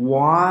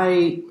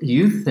why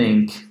you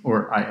think,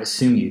 or I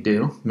assume you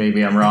do,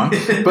 maybe I'm wrong,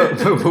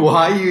 but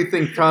why you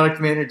think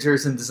product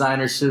managers and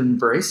designers should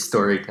embrace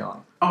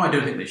storytelling. Oh, I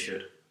don't think they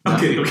should. I'm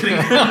kidding.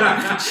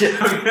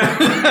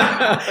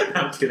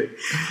 I'm kidding.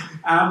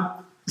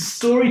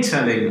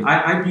 Storytelling,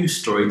 I view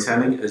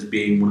storytelling as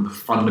being one of the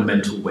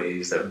fundamental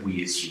ways that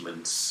we as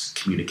humans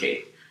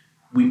communicate.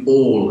 We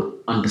all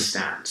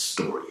understand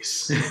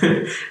stories.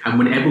 And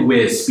whenever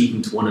we're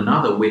speaking to one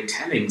another, we're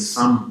telling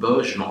some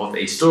version of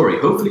a story.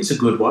 Hopefully it's a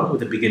good one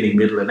with a beginning,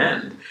 middle, and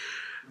end.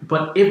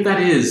 But if that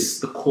is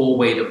the core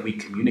way that we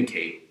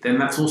communicate, then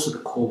that's also the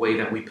core way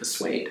that we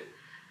persuade.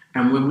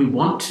 And when we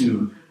want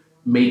to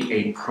make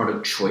a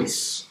product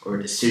choice or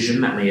a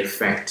decision that may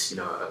affect,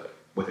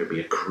 whether it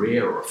be a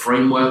career or a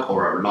framework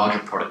or a larger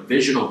product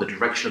vision or the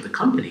direction of the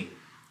company,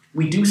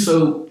 we do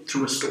so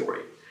through a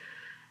story.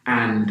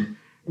 And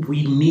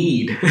we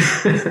need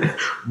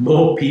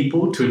more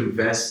people to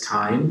invest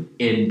time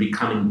in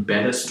becoming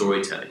better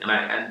storytelling.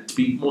 And to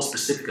be more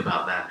specific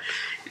about that,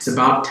 it's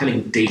about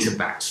telling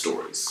data-backed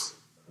stories.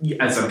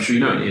 As I'm sure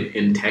you know,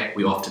 in tech,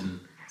 we often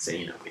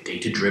say, we're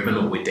data-driven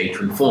or we're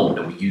data-informed,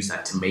 and we use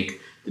that to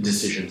make the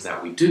decisions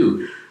that we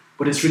do.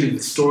 But it's really the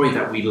story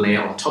that we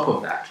layer on top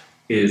of that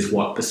is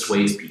what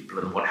persuades people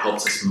and what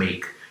helps us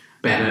make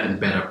better and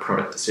better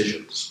product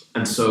decisions.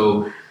 And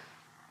so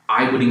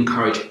I would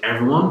encourage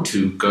everyone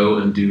to go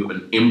and do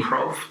an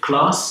improv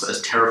class,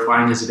 as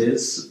terrifying as it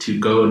is, to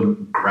go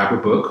and grab a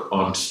book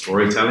on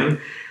storytelling.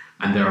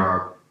 And there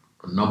are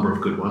a number of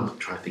good ones. I'm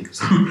trying to think of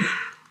some.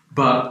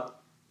 But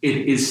it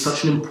is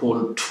such an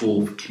important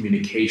tool for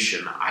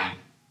communication.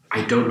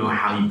 I don't know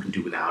how you can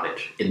do without it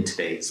in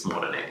today's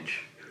modern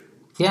age.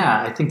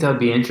 Yeah, I think that would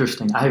be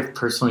interesting. I've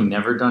personally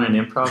never done an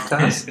improv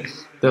class,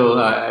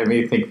 though I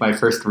may think my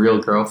first real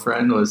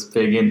girlfriend was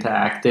big into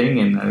acting,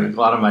 and a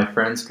lot of my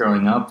friends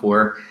growing up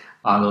were,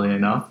 oddly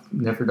enough.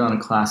 Never done a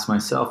class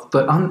myself.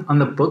 But on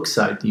the book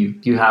side, do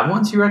you have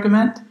ones you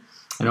recommend?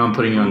 I know I'm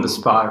putting you on the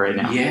spot right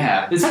now.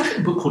 Yeah, there's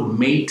actually a book called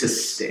Made to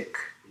Stick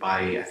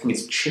by, I think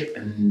it's Chip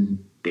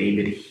and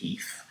David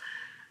Heath.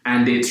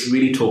 And it's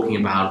really talking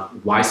about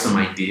why some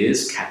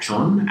ideas catch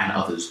on and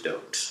others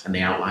don't. And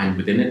they outline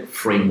within it a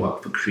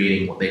framework for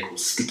creating what they call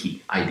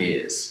sticky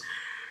ideas.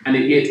 And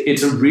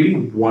it's a really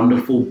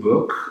wonderful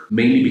book,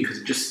 mainly because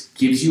it just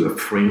gives you a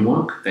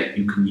framework that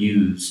you can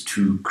use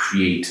to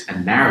create a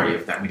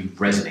narrative that really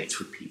resonates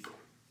with people,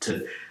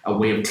 to a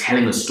way of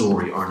telling a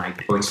story or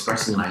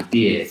expressing an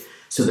idea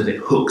so that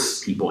it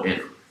hooks people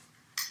in.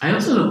 I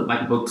also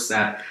like books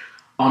that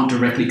aren't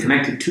directly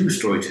connected to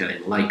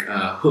storytelling, like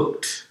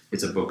Hooked.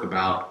 It's a book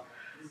about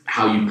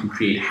how you can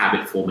create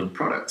habit-forming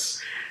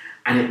products.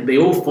 And they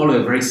all follow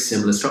a very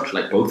similar structure.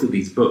 Like both of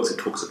these books, it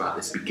talks about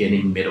this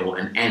beginning, middle,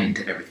 and end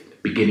to everything.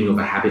 The beginning of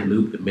a habit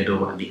loop, the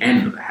middle, and the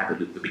end of a habit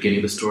loop. The beginning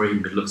of the story,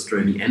 the middle of the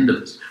story, and the end of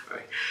the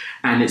story.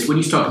 And it's when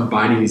you start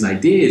combining these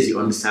ideas, you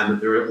understand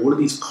that there are all of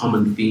these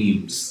common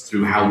themes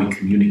through how we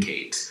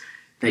communicate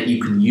that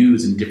you can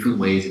use in different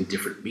ways in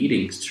different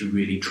meetings to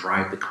really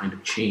drive the kind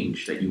of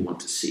change that you want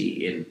to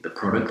see in the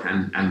product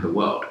and the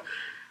world.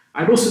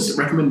 I'd also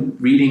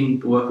recommend reading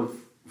the work of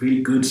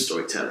really good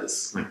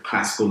storytellers, like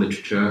classical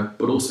literature,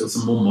 but also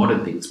some more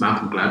modern things.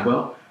 Malcolm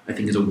Gladwell, I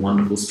think, is a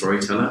wonderful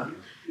storyteller,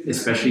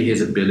 especially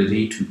his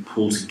ability to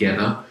pull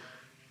together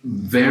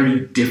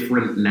very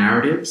different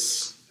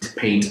narratives to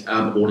paint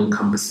an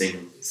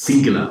all-encompassing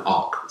singular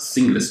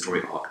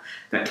story arc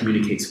that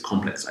communicates a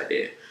complex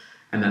idea.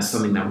 And that's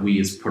something that we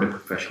as product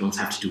professionals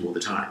have to do all the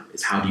time,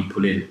 is how do you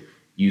pull in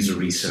user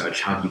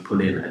research, how do you pull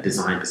in a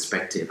design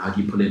perspective, how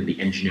do you pull in the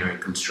engineering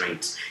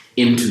constraints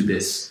into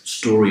this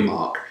story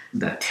arc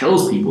that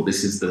tells people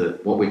this is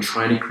what we're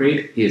trying to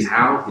create, here's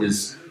how,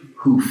 here's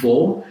who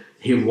for,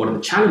 here what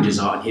the challenges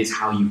are, and here's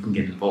how you can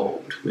get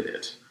involved with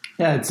it.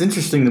 Yeah, it's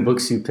interesting the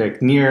books you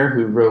picked. Nir,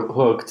 who wrote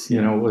Hooked,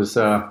 was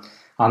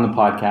on the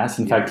podcast.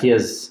 In fact, he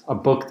has a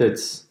book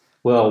that's,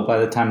 well, by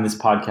the time this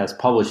podcast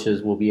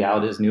publishes, will be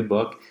out, his new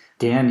book.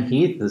 Dan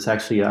Heath is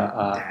actually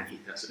Dan Heath,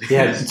 that's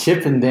it.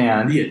 Chip and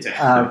Dan. Yeah,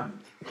 Dan.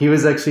 He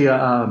was actually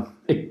a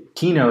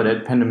keynote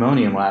at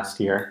Pandemonium last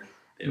year.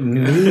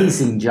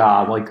 Amazing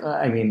job.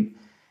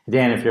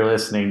 Dan, if you're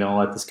listening, don't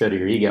let this go to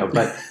your ego.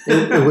 But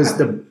it was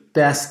the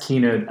best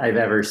keynote I've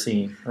ever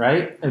seen,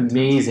 right?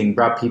 Amazing.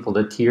 Brought people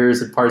to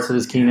tears at parts of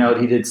his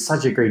keynote. He did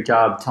such a great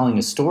job telling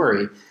a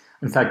story.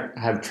 In fact,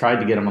 I have tried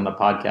to get him on the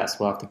podcast.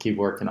 We'll have to keep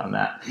working on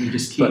that. You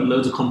just keep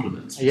loads of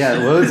compliments. Yeah,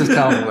 loads of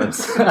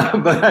compliments.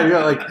 But I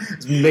got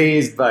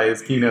amazed by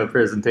his keynote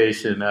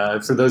presentation.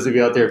 For those of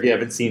you out there, if you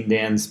haven't seen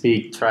Dan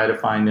speak, try to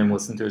find him,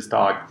 listen to his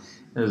talk.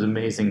 It was an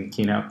amazing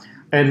keynote.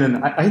 And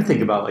then I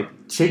think about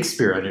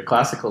Shakespeare on your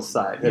classical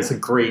side. That's a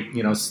great,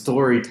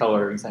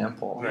 storyteller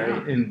example, right?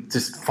 Yeah. And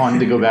just fun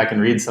to go back and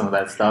read some of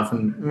that stuff.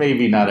 And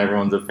maybe not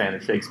everyone's a fan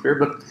of Shakespeare,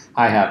 but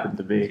I happen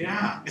to be.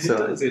 Yeah,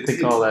 so I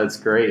think all that's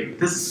great.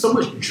 There's so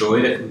much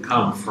joy that can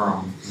come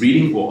from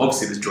reading. Well,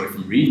 obviously there's joy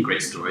from reading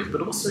great stories,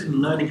 but also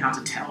in learning how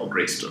to tell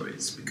great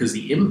stories, because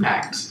the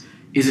impact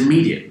is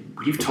immediate.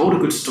 When you've told a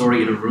good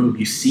story in a room,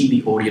 you see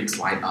the audience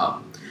light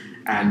up.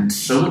 And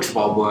so much of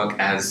our work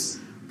as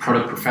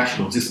product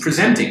professionals is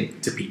presenting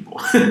to people,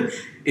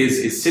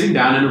 is sitting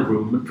down in a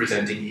room and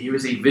presenting, here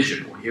is a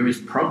vision, or here is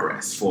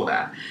progress for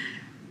that.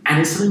 And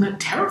it's something that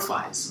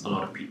terrifies a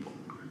lot of people.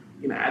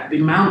 At the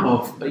amount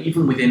of,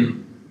 even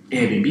within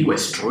Airbnb, where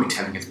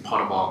storytelling is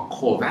part of our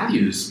core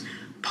values,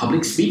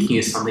 public speaking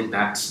is something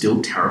that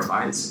still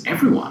terrifies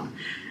everyone.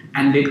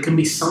 And it can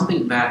be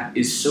something that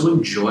is so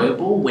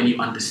enjoyable when you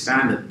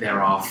understand that there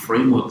are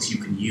frameworks you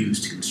can use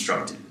to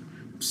construct it.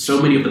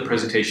 So many of the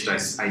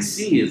presentations I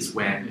see is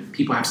where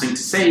people have something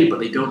to say, but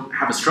they don't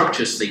have a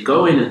structure, so they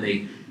go in and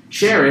they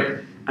share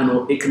it,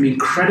 and it can be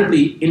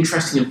incredibly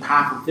interesting and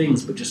powerful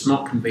things, but just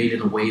not conveyed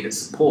in a way that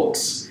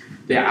supports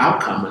their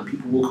outcome, and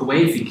people walk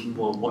away thinking,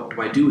 well, what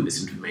do I do with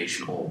this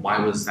information, or why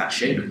was that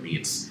shared with me?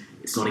 It's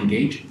not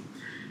engaging.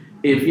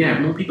 If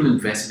more people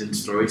invested in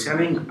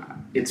storytelling,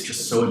 it's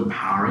just so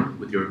empowering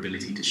with your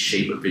ability to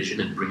shape a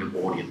vision and bring an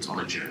audience on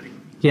a journey.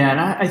 Yeah,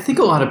 and I think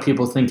a lot of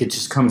people think it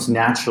just comes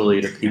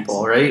naturally to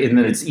people, right? And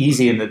that it's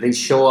easy and that they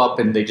show up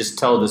and they just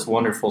tell this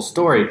wonderful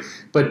story.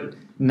 But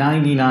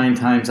 99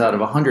 times out of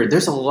 100,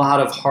 there's a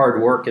lot of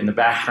hard work in the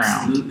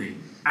background.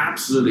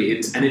 Absolutely.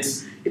 It's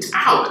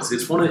ours.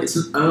 It's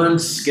an earned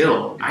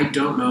skill. I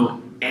don't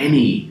know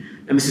any,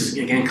 and this is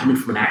again coming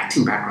from an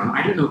acting background,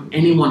 I don't know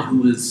anyone who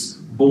was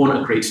born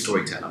a great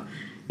storyteller.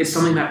 It's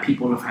something that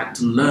people have had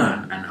to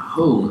learn and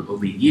hone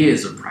over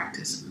years of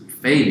practice and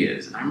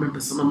failures. And I remember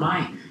some of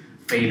my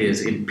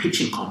failures in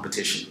pitching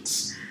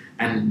competitions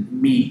and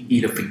me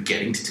either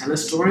forgetting to tell a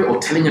story or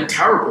telling a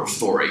terrible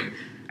story,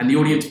 and the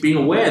audience being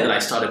aware that I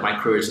started my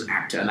career as an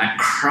actor, and that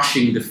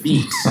crushing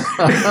defeat.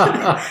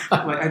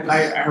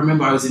 I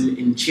remember I was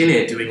in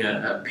Chile doing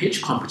a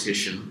pitch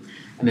competition,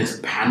 and there's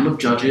a panel of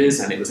judges,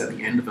 and it was at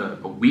the end of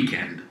a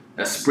weekend,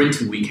 a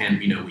sprinting weekend,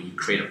 when you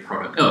create a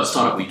product. Oh, a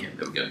startup weekend,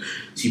 there we go.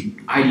 So you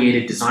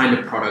ideated, designed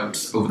a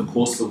product over the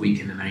course of a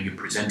weekend, and now you're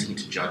presenting it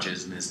to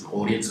judges, and there's an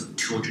audience of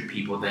 200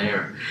 people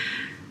there.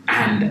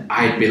 And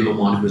I had been the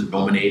one who was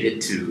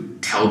nominated to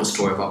tell the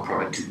story of our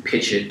product, to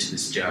pitch it to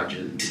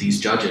these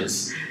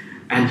judges.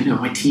 And,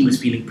 my team was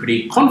feeling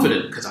pretty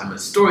confident because I'm a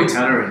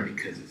storyteller and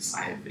because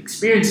I have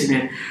experience in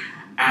it.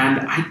 And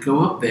I go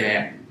up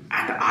there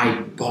and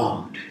I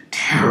bombed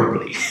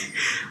terribly.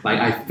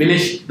 I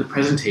finished the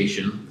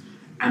presentation,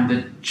 and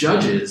the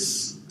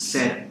judges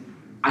said,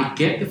 I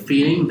get the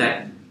feeling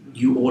that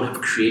you all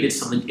have created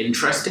something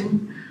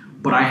interesting,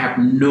 but I have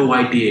no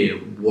idea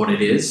what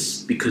it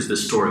is because the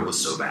story was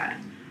so bad.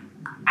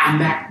 And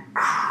that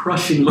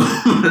crushing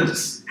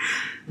moment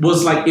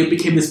was like, it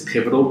became this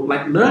pivotal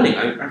like learning.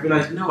 I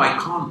realized, no, I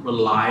can't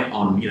rely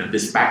on,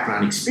 this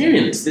background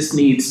experience. This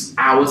needs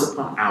hours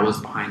upon hours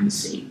behind the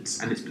scenes.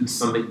 And it's been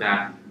something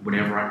that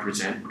whenever I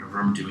present, whenever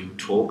I'm doing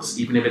talks,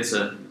 even if it's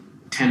a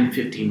 10,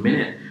 15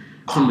 minute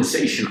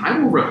conversation, I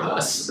will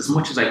rehearse as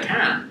much as I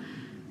can,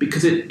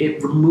 because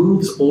it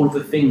removes all of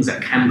the things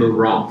that can go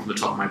wrong from the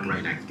top of my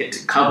brain. I get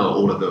to cover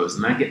all of those,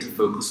 and I get to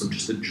focus on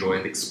just the joy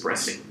of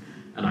expressing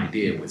an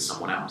idea with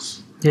someone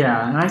else.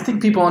 Yeah, and I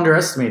think people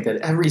underestimate that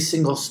every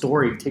single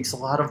story takes a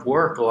lot of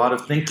work, a lot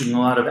of thinking, a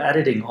lot of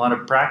editing, a lot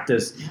of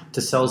practice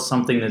to sell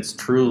something that's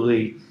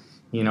truly,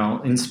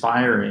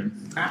 inspiring.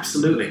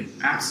 Absolutely.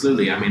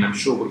 I mean, I'm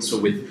sure what you saw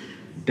with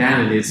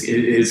Dan and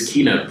his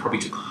keynote probably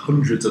took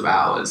hundreds of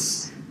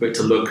hours for it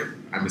to look,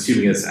 I'm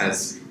assuming,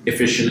 as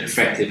efficient,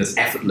 effective, as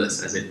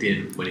effortless as it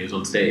did when he was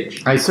on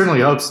stage. I certainly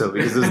hope so,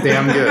 because it's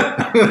damn good.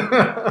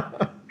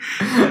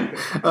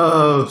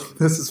 Oh,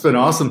 this has been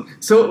awesome.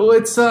 So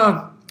let's,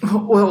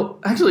 well,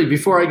 actually,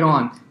 before I go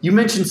on, you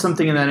mentioned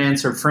something in that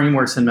answer,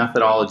 frameworks and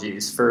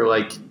methodologies for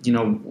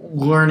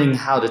learning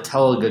how to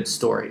tell a good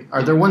story.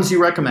 Are there ones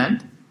you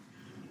recommend?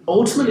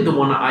 Ultimately, the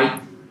one I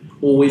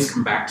always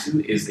come back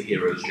to is the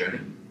hero's journey.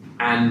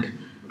 And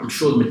I'm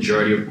sure the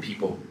majority of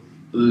people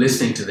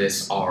listening to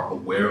this are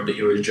aware of the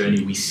hero's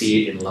journey. We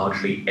see it in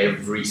largely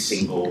every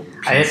single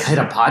piece. I had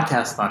a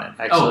podcast on it,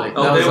 actually.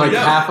 Oh, that was like go.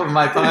 half of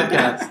my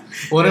podcast.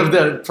 One of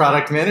the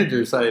product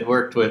managers I had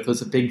worked with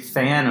was a big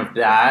fan of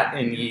that,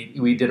 and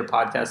we did a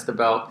podcast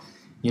about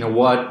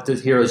what the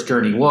hero's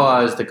journey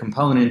was, the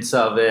components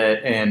of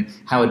it, and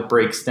how it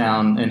breaks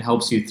down and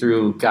helps you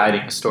through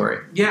guiding a story.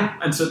 Yeah,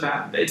 and so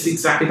it's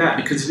exactly that,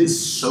 because it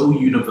is so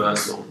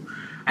universal.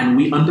 And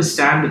we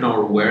understand and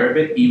are aware of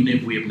it, even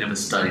if we have never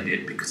studied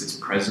it, because it's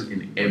present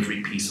in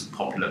every piece of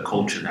popular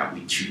culture that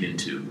we tune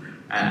into,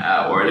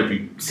 or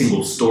every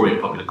single story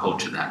of popular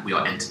culture that we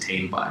are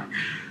entertained by.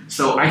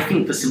 So I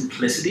think the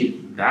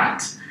simplicity,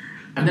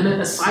 and then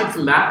aside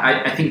from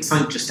that, I think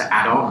something just to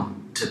add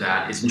on to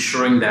that is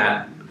ensuring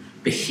that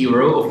the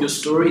hero of your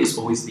story is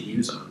always the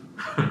user.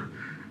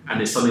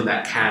 And it's something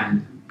that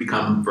can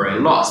become very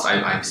lost.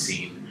 I've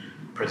seen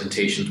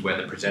presentations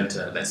where the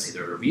presenter, let's say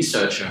they're a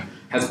researcher,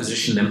 has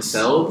positioned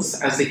themselves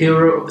as the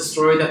hero of the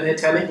story that they're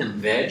telling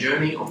and their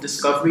journey of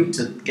discovery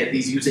to get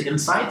these user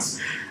insights.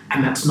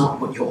 And that's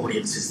not what your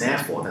audience is there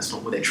for. That's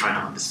not what they're trying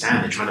to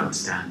understand. They're trying to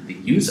understand the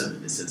user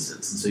in this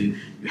instance. And so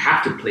you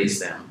have to place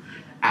them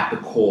at the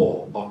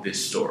core of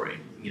this story.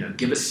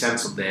 Give a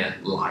sense of their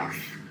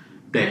life,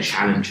 their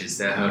challenges,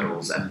 their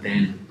hurdles, and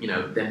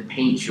then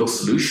paint your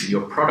solution,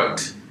 your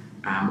product,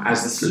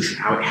 as the solution,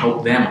 how it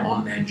helped them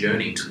on their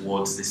journey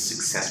towards this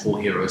successful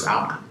hero's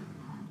outcome.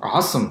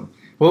 Awesome.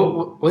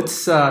 Well,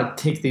 let's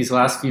take these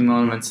last few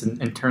moments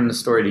and turn the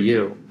story to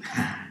you.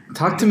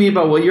 Talk to me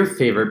about what your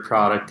favorite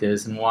product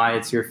is and why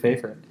it's your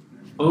favorite.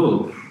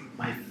 Oh,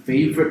 my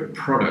favorite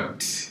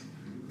product.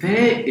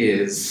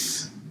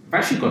 I've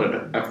actually got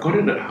it. I've got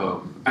it at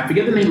home. I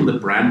forget the name of the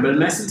brand, but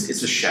in essence,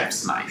 it's a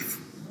chef's knife.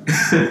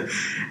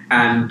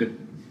 And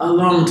a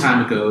long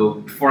time ago,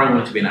 before I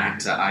wanted to be an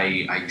actor,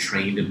 I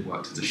trained and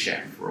worked as a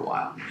chef for a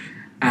while.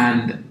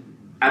 And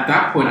at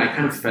that point, I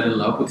kind of fell in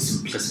love with the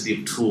simplicity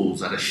of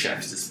tools at a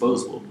chef's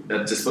disposal.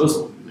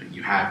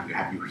 You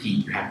have your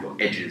heat, you have your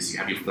edges, you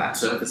have your flat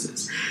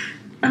surfaces.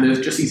 And there's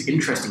just these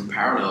interesting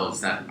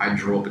parallels that I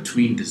draw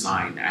between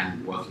design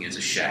and working as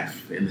a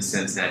chef, in the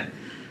sense that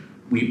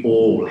we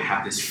all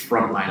have this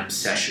frontline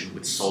obsession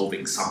with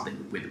solving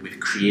something, with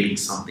creating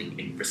something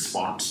in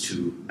response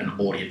to an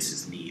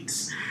audience's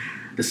needs.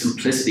 The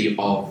simplicity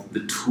of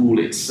the tool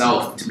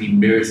itself, to me,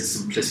 mirrors the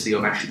simplicity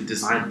of actually the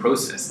design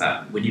process,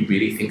 that when you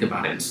really think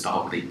about it and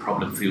start with a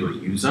problem for your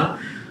user,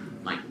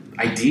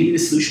 ideally the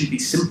solution should be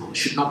simple. It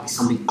should not be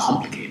something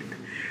complicated.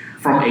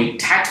 From a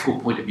tactical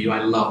point of view, I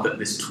love that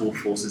this tool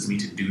forces me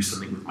to do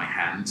something with my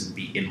hands and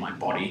be in my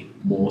body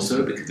more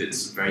so, because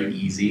it's very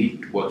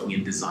easy working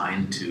in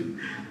design to,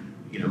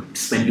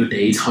 spend your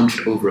days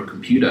hunched over a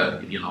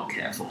computer if you're not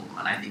careful.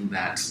 And I think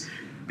that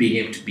being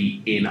able to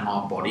be in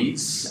our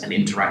bodies and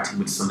interacting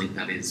with something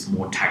that is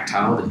more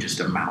tactile than just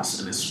a mouse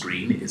and a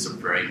screen is a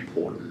very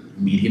important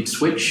medium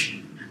switch.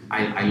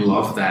 I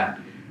love that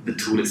the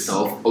tool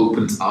itself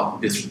opens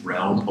up this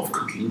realm of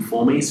cooking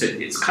for me. So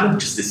it's kind of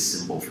just this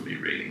symbol for me,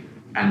 really.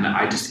 And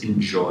I just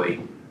enjoy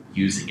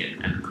using it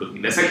and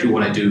cooking. That's actually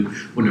what I do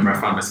whenever I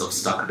find myself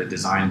stuck at a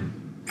design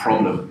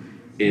problem,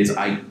 is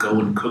I go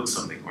and cook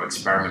something or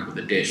experiment with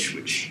a dish,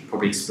 which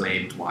probably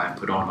explains why I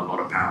put on a lot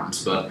of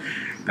pounds, but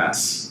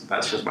that's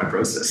just my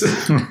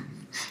process.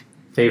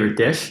 Favorite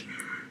dish?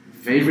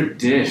 Favorite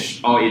dish?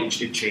 Oh, it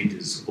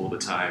changes all the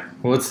time.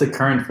 What's the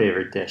current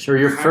favorite dish? Or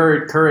your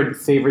current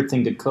favorite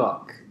thing to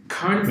cook?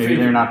 Maybe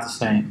they're not the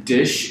same.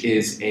 Dish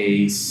is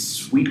a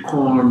sweet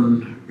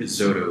corn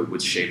risotto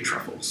with shaved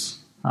truffles.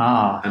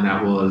 Ah. And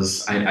that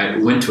was, I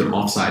went to an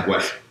offsite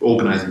where I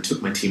organized and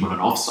took my team on an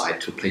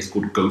offsite to a place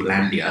called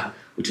Goatlandia,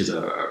 which is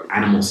an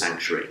animal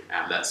sanctuary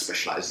that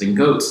specializes in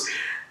goats.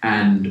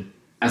 And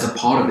as a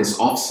part of this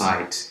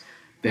offsite,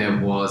 there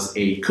was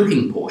a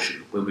cooking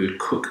portion where we would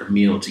cook a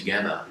meal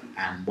together.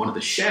 and one of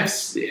the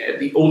chefs,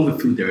 all the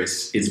food there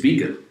is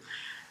vegan.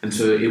 And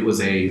so it was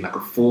like a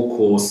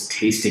 4-course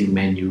tasting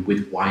menu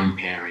with wine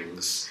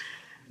pairings.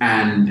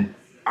 And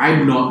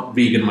I'm not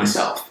vegan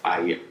myself.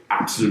 I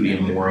absolutely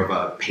am more of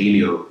a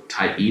paleo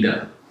type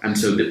eater. And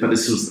so, but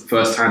this was the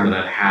first time that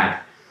I'd had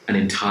an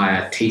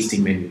entire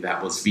tasting menu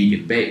that was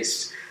vegan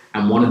based.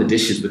 And one of the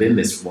dishes within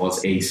this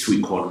was a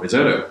sweet corn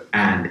risotto.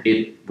 And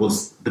it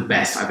was the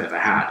best I've ever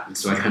had. And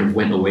so I kind of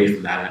went away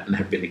from that and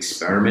have been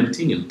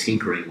experimenting and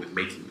tinkering with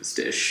making this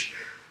dish.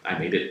 I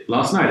made it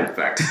last night, in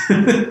fact,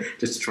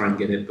 just to try and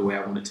get it the way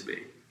I want it to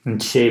be.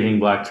 And shaving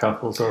black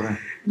truffles over.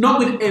 Not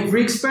with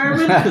every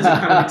experiment, because they're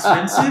kind of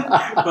expensive,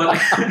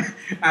 but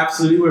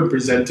absolutely when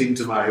presenting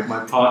to my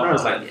partner, I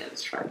was like, yeah,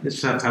 let's try it.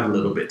 Let's just have a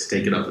little bit to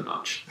take it up a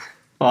notch.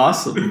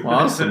 Awesome.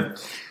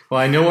 Well,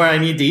 I know where I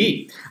need to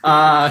eat.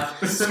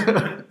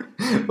 So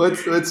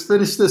let's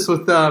finish this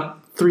with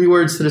 3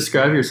 words to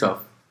describe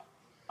yourself.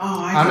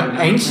 Oh, I'm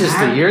anxious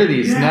to hear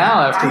these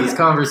now after this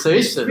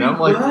conversation. 3 I'm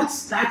like,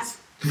 words? That's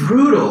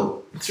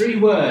brutal. 3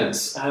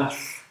 words.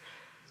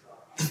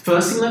 The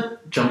first thing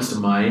that jumps to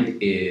mind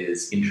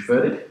is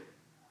introverted,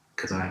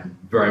 because I'm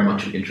very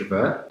much an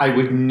introvert. I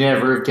would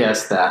never have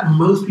guessed that.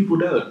 Most people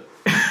don't.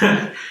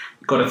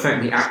 Got to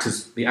thank the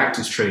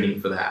actors training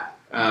for that.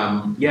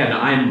 I'm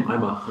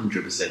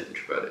 100%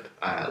 introverted.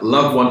 I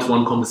love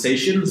one-to-one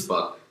conversations,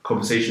 but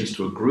conversations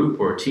to a group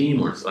or a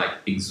team, or it's like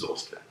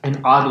exhausting.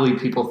 And oddly,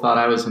 people thought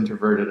I was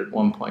introverted at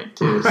one point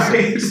too.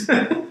 Right.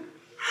 So.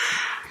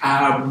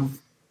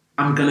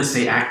 I'm gonna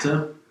say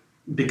actor,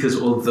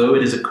 because although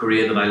it is a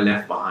career that I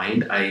left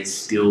behind, I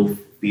still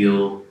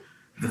feel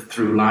the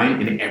through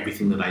line in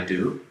everything that I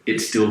do. It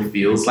still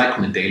feels like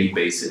on a daily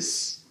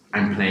basis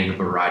I'm playing a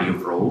variety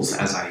of roles,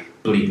 as I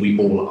believe we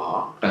all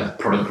are, as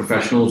product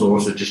professionals or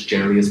also just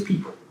generally as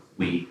people.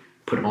 We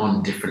put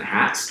on different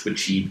hats to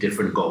achieve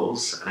different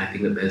goals, and I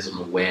think that there's an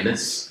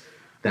awareness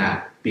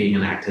that being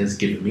an actor has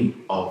given me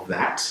of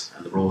that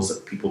and the roles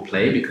that people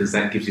play, because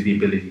that gives you the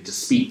ability to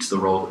speak to the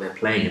role that they're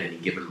playing at any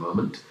given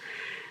moment.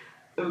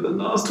 And the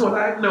last one,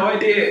 I have no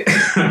idea.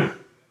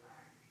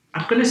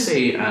 I'm going to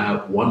say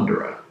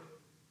wanderer.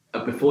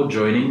 Before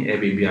joining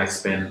Airbnb, I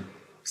spent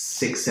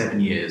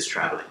 6-7 years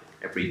traveling.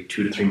 Every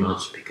 2 to 3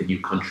 months, pick a new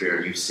country or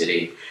a new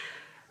city.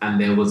 And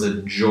there was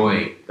a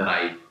joy that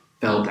I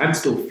felt and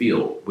still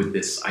feel with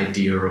this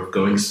idea of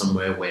going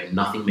somewhere where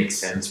nothing makes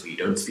sense, where you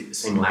don't speak the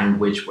same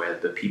language, where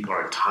the people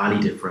are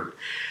entirely different,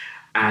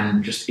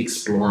 and just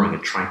exploring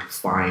and trying to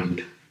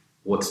find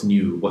what's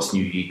new, what's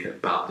unique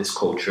about this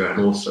culture, and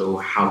also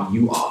how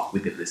you are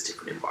within this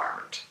different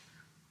environment.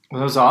 Well,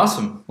 that was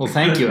awesome. Well,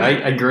 thank you.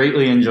 I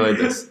greatly enjoyed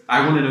this.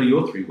 I want to know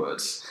your 3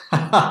 words.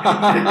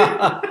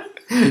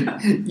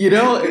 You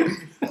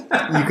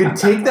could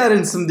take that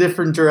in some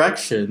different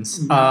directions.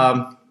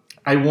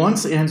 I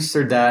once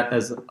answered that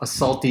as a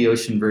salty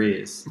ocean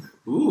breeze.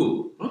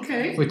 Ooh,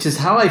 okay. Which is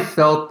how I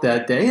felt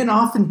that day, and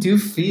often do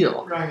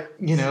feel. Right.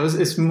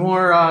 It's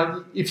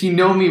more, if you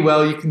know me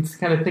well, you can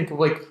kind of think of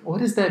like, what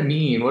does that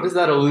mean? What is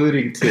that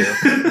alluding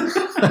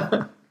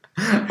to?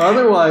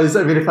 Otherwise,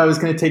 I mean, if I was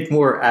going to take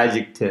more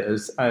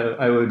adjectives,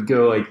 I would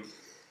go like,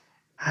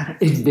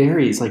 it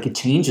varies, like it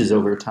changes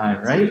over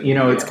time, right?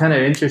 It's kind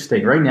of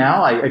interesting. Right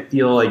now, I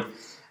feel like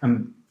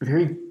I'm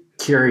very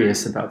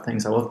curious about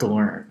things. I love to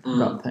learn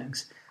about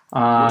things.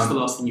 What's the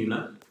last thing you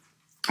learned?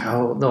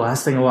 Oh, the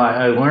last thing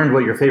I learned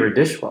what your favorite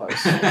dish was.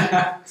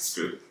 That's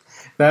true.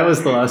 That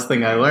was the last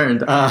thing I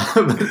learned.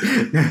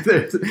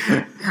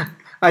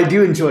 I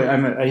do enjoy.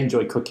 I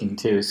enjoy cooking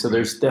too. So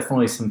there's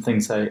definitely some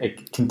things I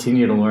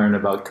continue to learn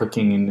about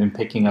cooking and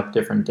picking up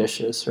different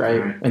dishes,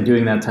 right? And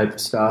doing that type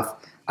of stuff.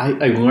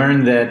 I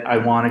learned that I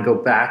want to go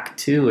back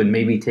to and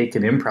maybe take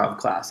an improv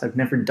class. I've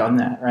never done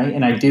that, right?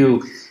 And I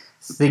do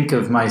think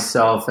of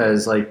myself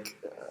as like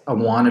a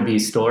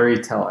wannabe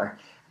storyteller.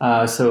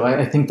 So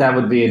I think that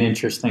would be an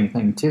interesting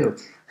thing too.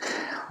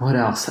 What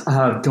else?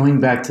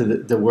 Going back to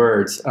the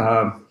words,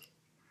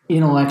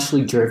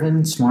 intellectually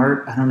driven,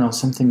 smart, I don't know,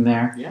 something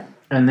there. Yeah.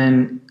 And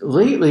then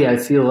lately I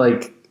feel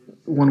like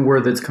one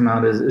word that's come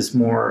out is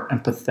more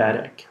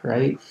empathetic,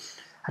 right?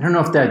 I don't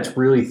know if that's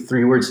really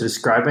 3 words to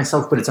describe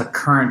myself, but it's a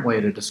current way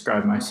to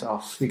describe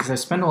myself, because I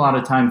spend a lot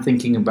of time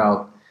thinking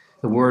about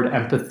the word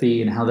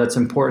empathy and how that's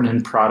important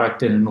in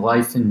product and in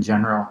life in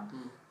general.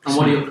 And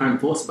what are your current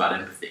thoughts about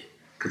empathy?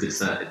 Because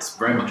it's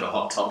very much a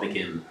hot topic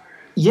in...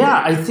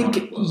 Yeah, I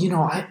think,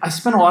 I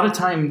spend a lot of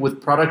time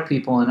with product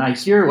people, and I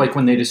hear like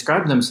when they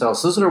describe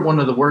themselves, those are one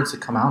of the words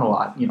that come out a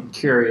lot.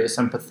 Curious,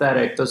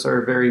 empathetic, those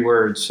are very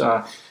words,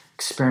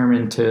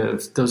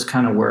 experimentative, those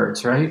kind of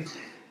words, right?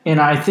 And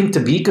I think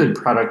to be good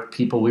product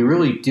people, we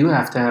really do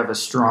have to have a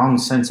strong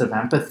sense of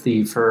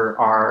empathy for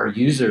our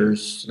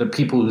users, the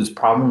people whose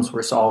problems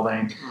we're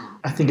solving.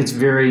 I think it's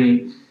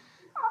very...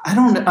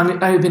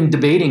 I've been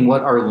debating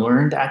what are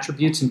learned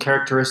attributes and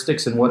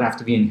characteristics and what have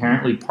to be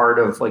inherently part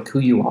of like who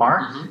you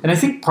are. Mm-hmm. And I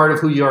think part of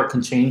who you are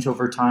can change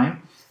over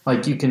time.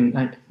 Like you can,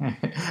 I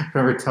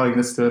remember telling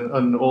this to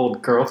an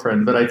old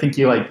girlfriend, but I think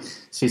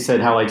she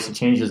said how like she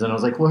changes, and I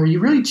was like, well, are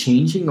you really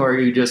changing, or are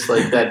you just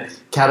like that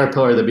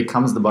caterpillar that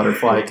becomes the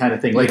butterfly kind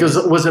of thing? Like,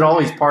 was it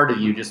always part of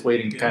you just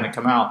waiting to kind of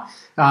come out?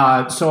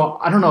 So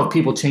I don't know if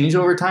people change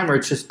over time, or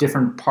it's just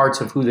different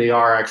parts of who they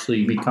are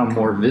actually become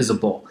more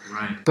visible.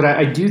 Right. But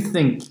I do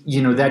think,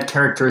 that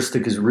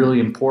characteristic is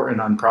really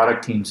important on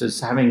product teams, is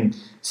having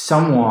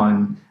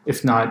someone,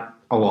 if not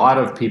a lot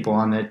of people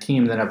on that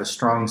team, that have a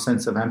strong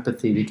sense of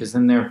empathy, because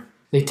then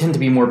they tend to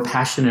be more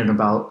passionate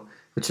about,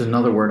 which is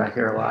another word I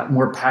hear a lot,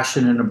 more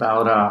passionate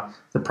about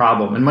the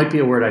problem. It might be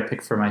a word I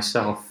pick for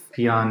myself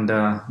beyond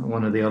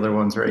one of the other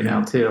ones right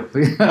now too.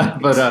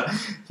 But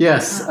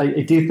yes,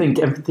 I do think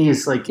empathy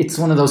is it's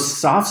one of those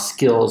soft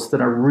skills that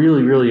are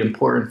really, really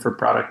important for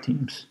product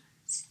teams.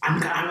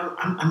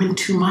 I'm in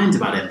two minds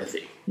about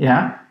empathy.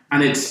 Yeah.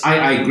 And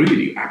I agree with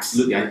you,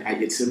 absolutely.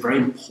 It's a very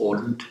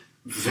important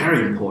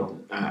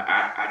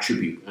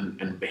attribute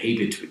and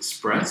behavior to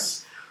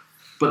express.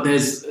 But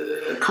there's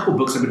a couple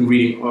books I've been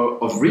reading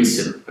of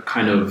recent are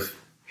kind of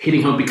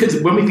hitting home,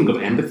 because when we think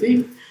of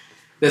empathy,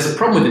 there's a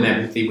problem with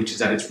empathy, which is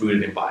that it's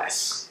rooted in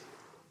bias.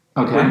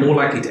 Okay. We're more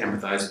likely to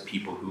empathize with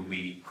people who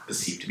we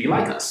perceive to be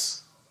like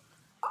us.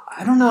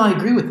 I don't know. I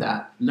agree with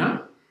that.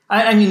 No?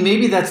 I mean,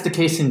 maybe that's the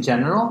case in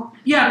general.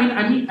 Yeah,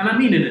 I mean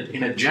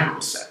in a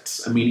general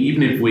sense. I mean,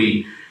 even if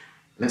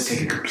let's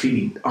take a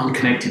completely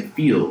unconnected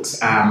field,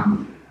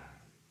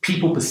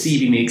 people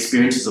perceiving the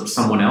experiences of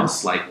someone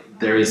else, like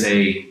there is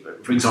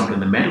for example, in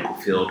the medical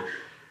field,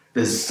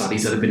 there's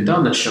studies that have been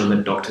done that show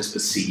that doctors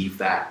perceive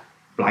that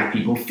Black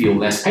people feel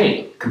less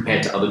pain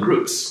compared to other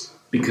groups,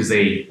 because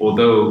see what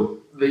I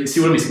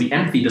mean? So the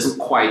empathy doesn't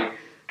quite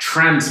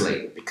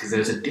translate because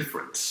there's a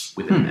difference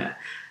within there.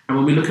 And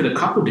when we look at a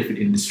couple of different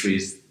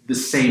industries, the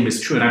same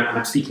is true. And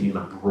I'm speaking in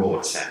a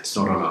broad sense,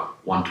 not on a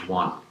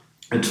one-to-one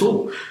at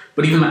all.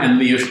 But even and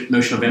the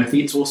notion of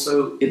empathy,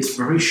 it's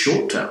very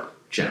short-term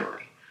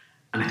generally.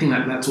 And I think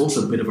that's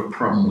also a bit of a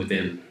problem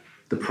within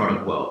the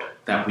product world,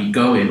 that we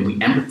go in, we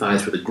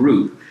empathize with a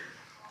group,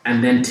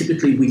 and then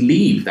typically we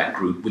leave that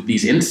group with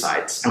these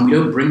insights, and we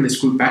don't bring this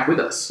group back with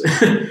us.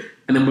 And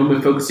then when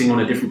we're focusing on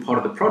a different part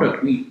of the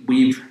product,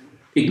 we've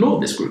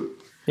ignored this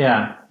group.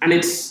 Yeah. And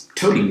it's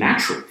totally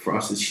natural for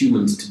us as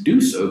humans to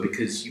do so,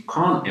 because you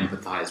can't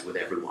empathize with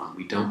everyone.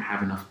 We don't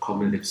have enough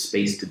cognitive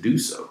space to do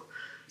so.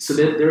 So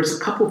there's a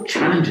couple of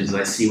challenges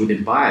I see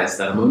within buyers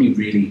that I'm only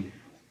really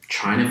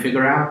trying to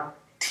figure out,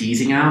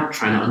 teasing out,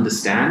 trying to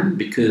understand,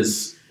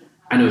 because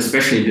I know,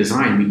 especially in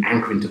design, we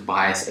anchor into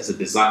bias as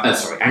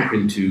anchor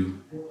into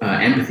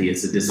empathy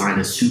as a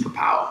designer's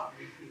superpower.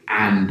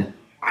 And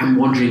I'm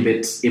wondering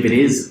if it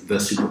is the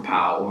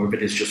superpower, or if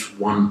it is just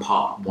one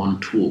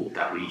tool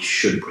that we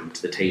should bring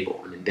to the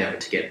table and endeavor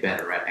to get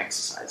better at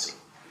exercising.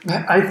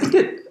 I think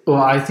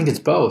it's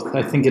both.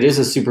 I think it is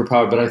a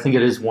superpower, but I think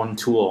it is one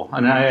tool.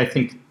 And I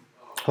think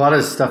a lot of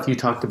the stuff you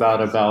talked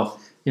about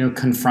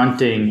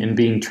confronting and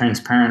being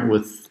transparent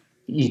with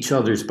each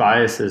other's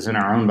biases and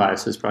our own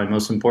biases, probably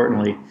most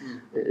importantly,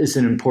 is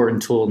an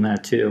important tool in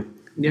that too.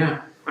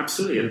 Yeah,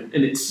 absolutely. And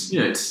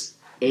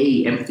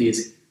empathy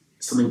is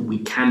something we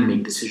can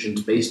make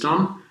decisions based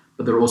on,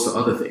 but there are also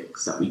other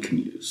things that we can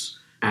use.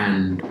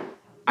 And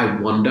I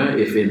wonder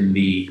if in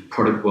the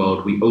product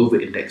world we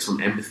over-index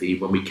on empathy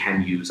when we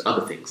can use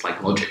other things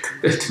like logic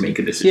to make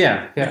a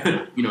decision.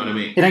 Yeah. You know what I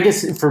mean? And I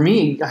guess for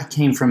me, I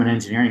came from an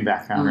engineering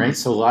background, right?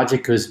 So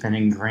logic has been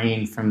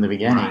ingrained from the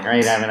beginning,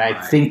 right? I mean, I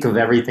think of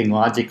everything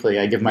logically.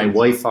 I give my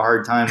wife a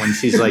hard time when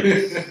she's like,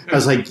 I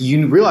was like,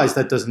 you realize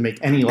that doesn't make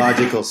any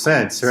logical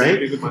sense, right? I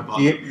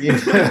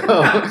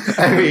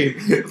mean,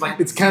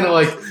 it's kind of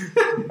like,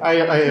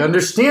 I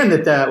understand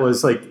that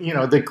was like,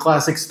 the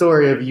classic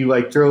story of you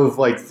drove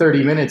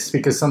 30 minutes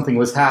because something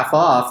was half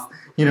off,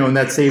 and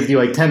that saved you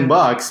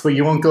 $10, but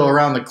you won't go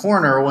around the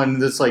corner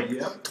when it's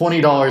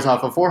 $20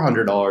 off a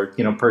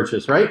 $400,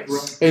 purchase, right?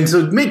 And so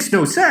it makes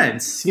no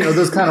sense,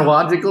 those kind of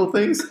logical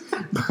things,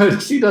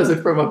 but she does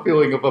it from a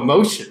feeling of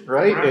emotion,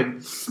 right?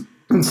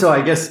 And so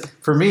I guess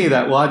for me,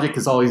 that logic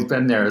has always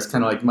been there as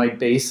kind of like my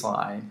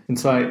baseline. And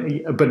so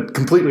but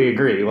completely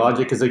agree.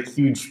 Logic is a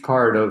huge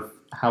part of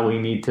how we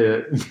need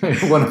to,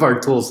 one of our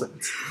tool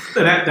sets.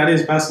 That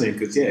is fascinating,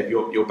 because if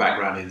your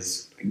background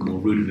is more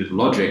rooted in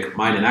logic,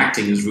 mine in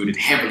acting is rooted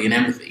heavily in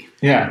empathy.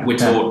 Yeah. We're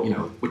taught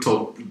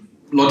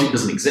logic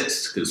doesn't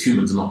exist because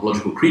humans are not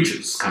logical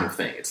creatures, kind of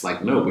thing. It's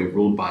like, no, we're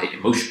ruled by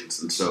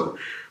emotions. And so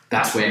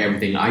that's where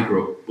everything I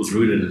grew up was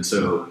rooted. And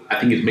so I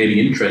think it's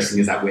maybe interesting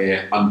is that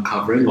we're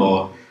uncovering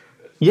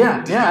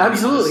Yeah,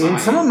 absolutely. And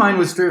some of mine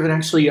was driven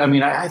actually,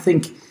 I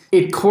think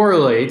it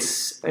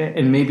correlates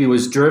and maybe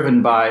was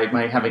driven by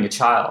my having a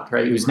child,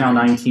 right? He was now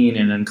 19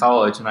 and in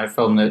college, and I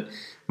found that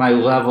my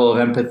level of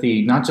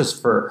empathy, not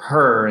just for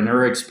her and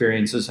her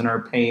experiences and her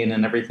pain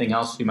and everything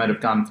else she might have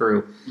gone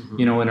through,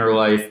 in her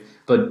life,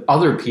 but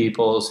other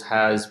people's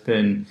has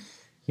been,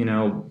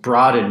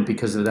 broadened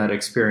because of that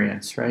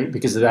experience, right?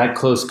 Because of that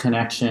close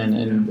connection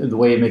and the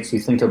way it makes you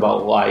think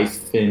about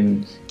life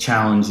and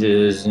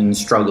challenges and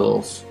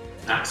struggles.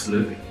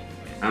 Absolutely.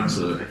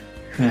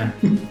 Yeah.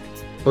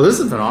 Well, this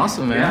has been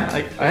awesome, man.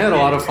 Yeah. I had a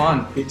lot of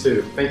fun. Me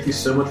too. Thank you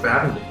so much for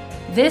having me.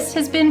 This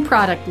has been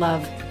Product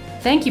Love.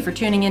 Thank you for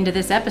tuning into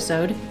this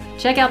episode.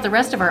 Check out the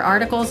rest of our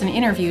articles and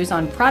interviews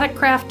on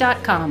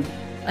productcraft.com,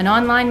 an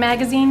online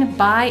magazine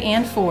by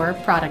and for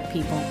product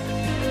people.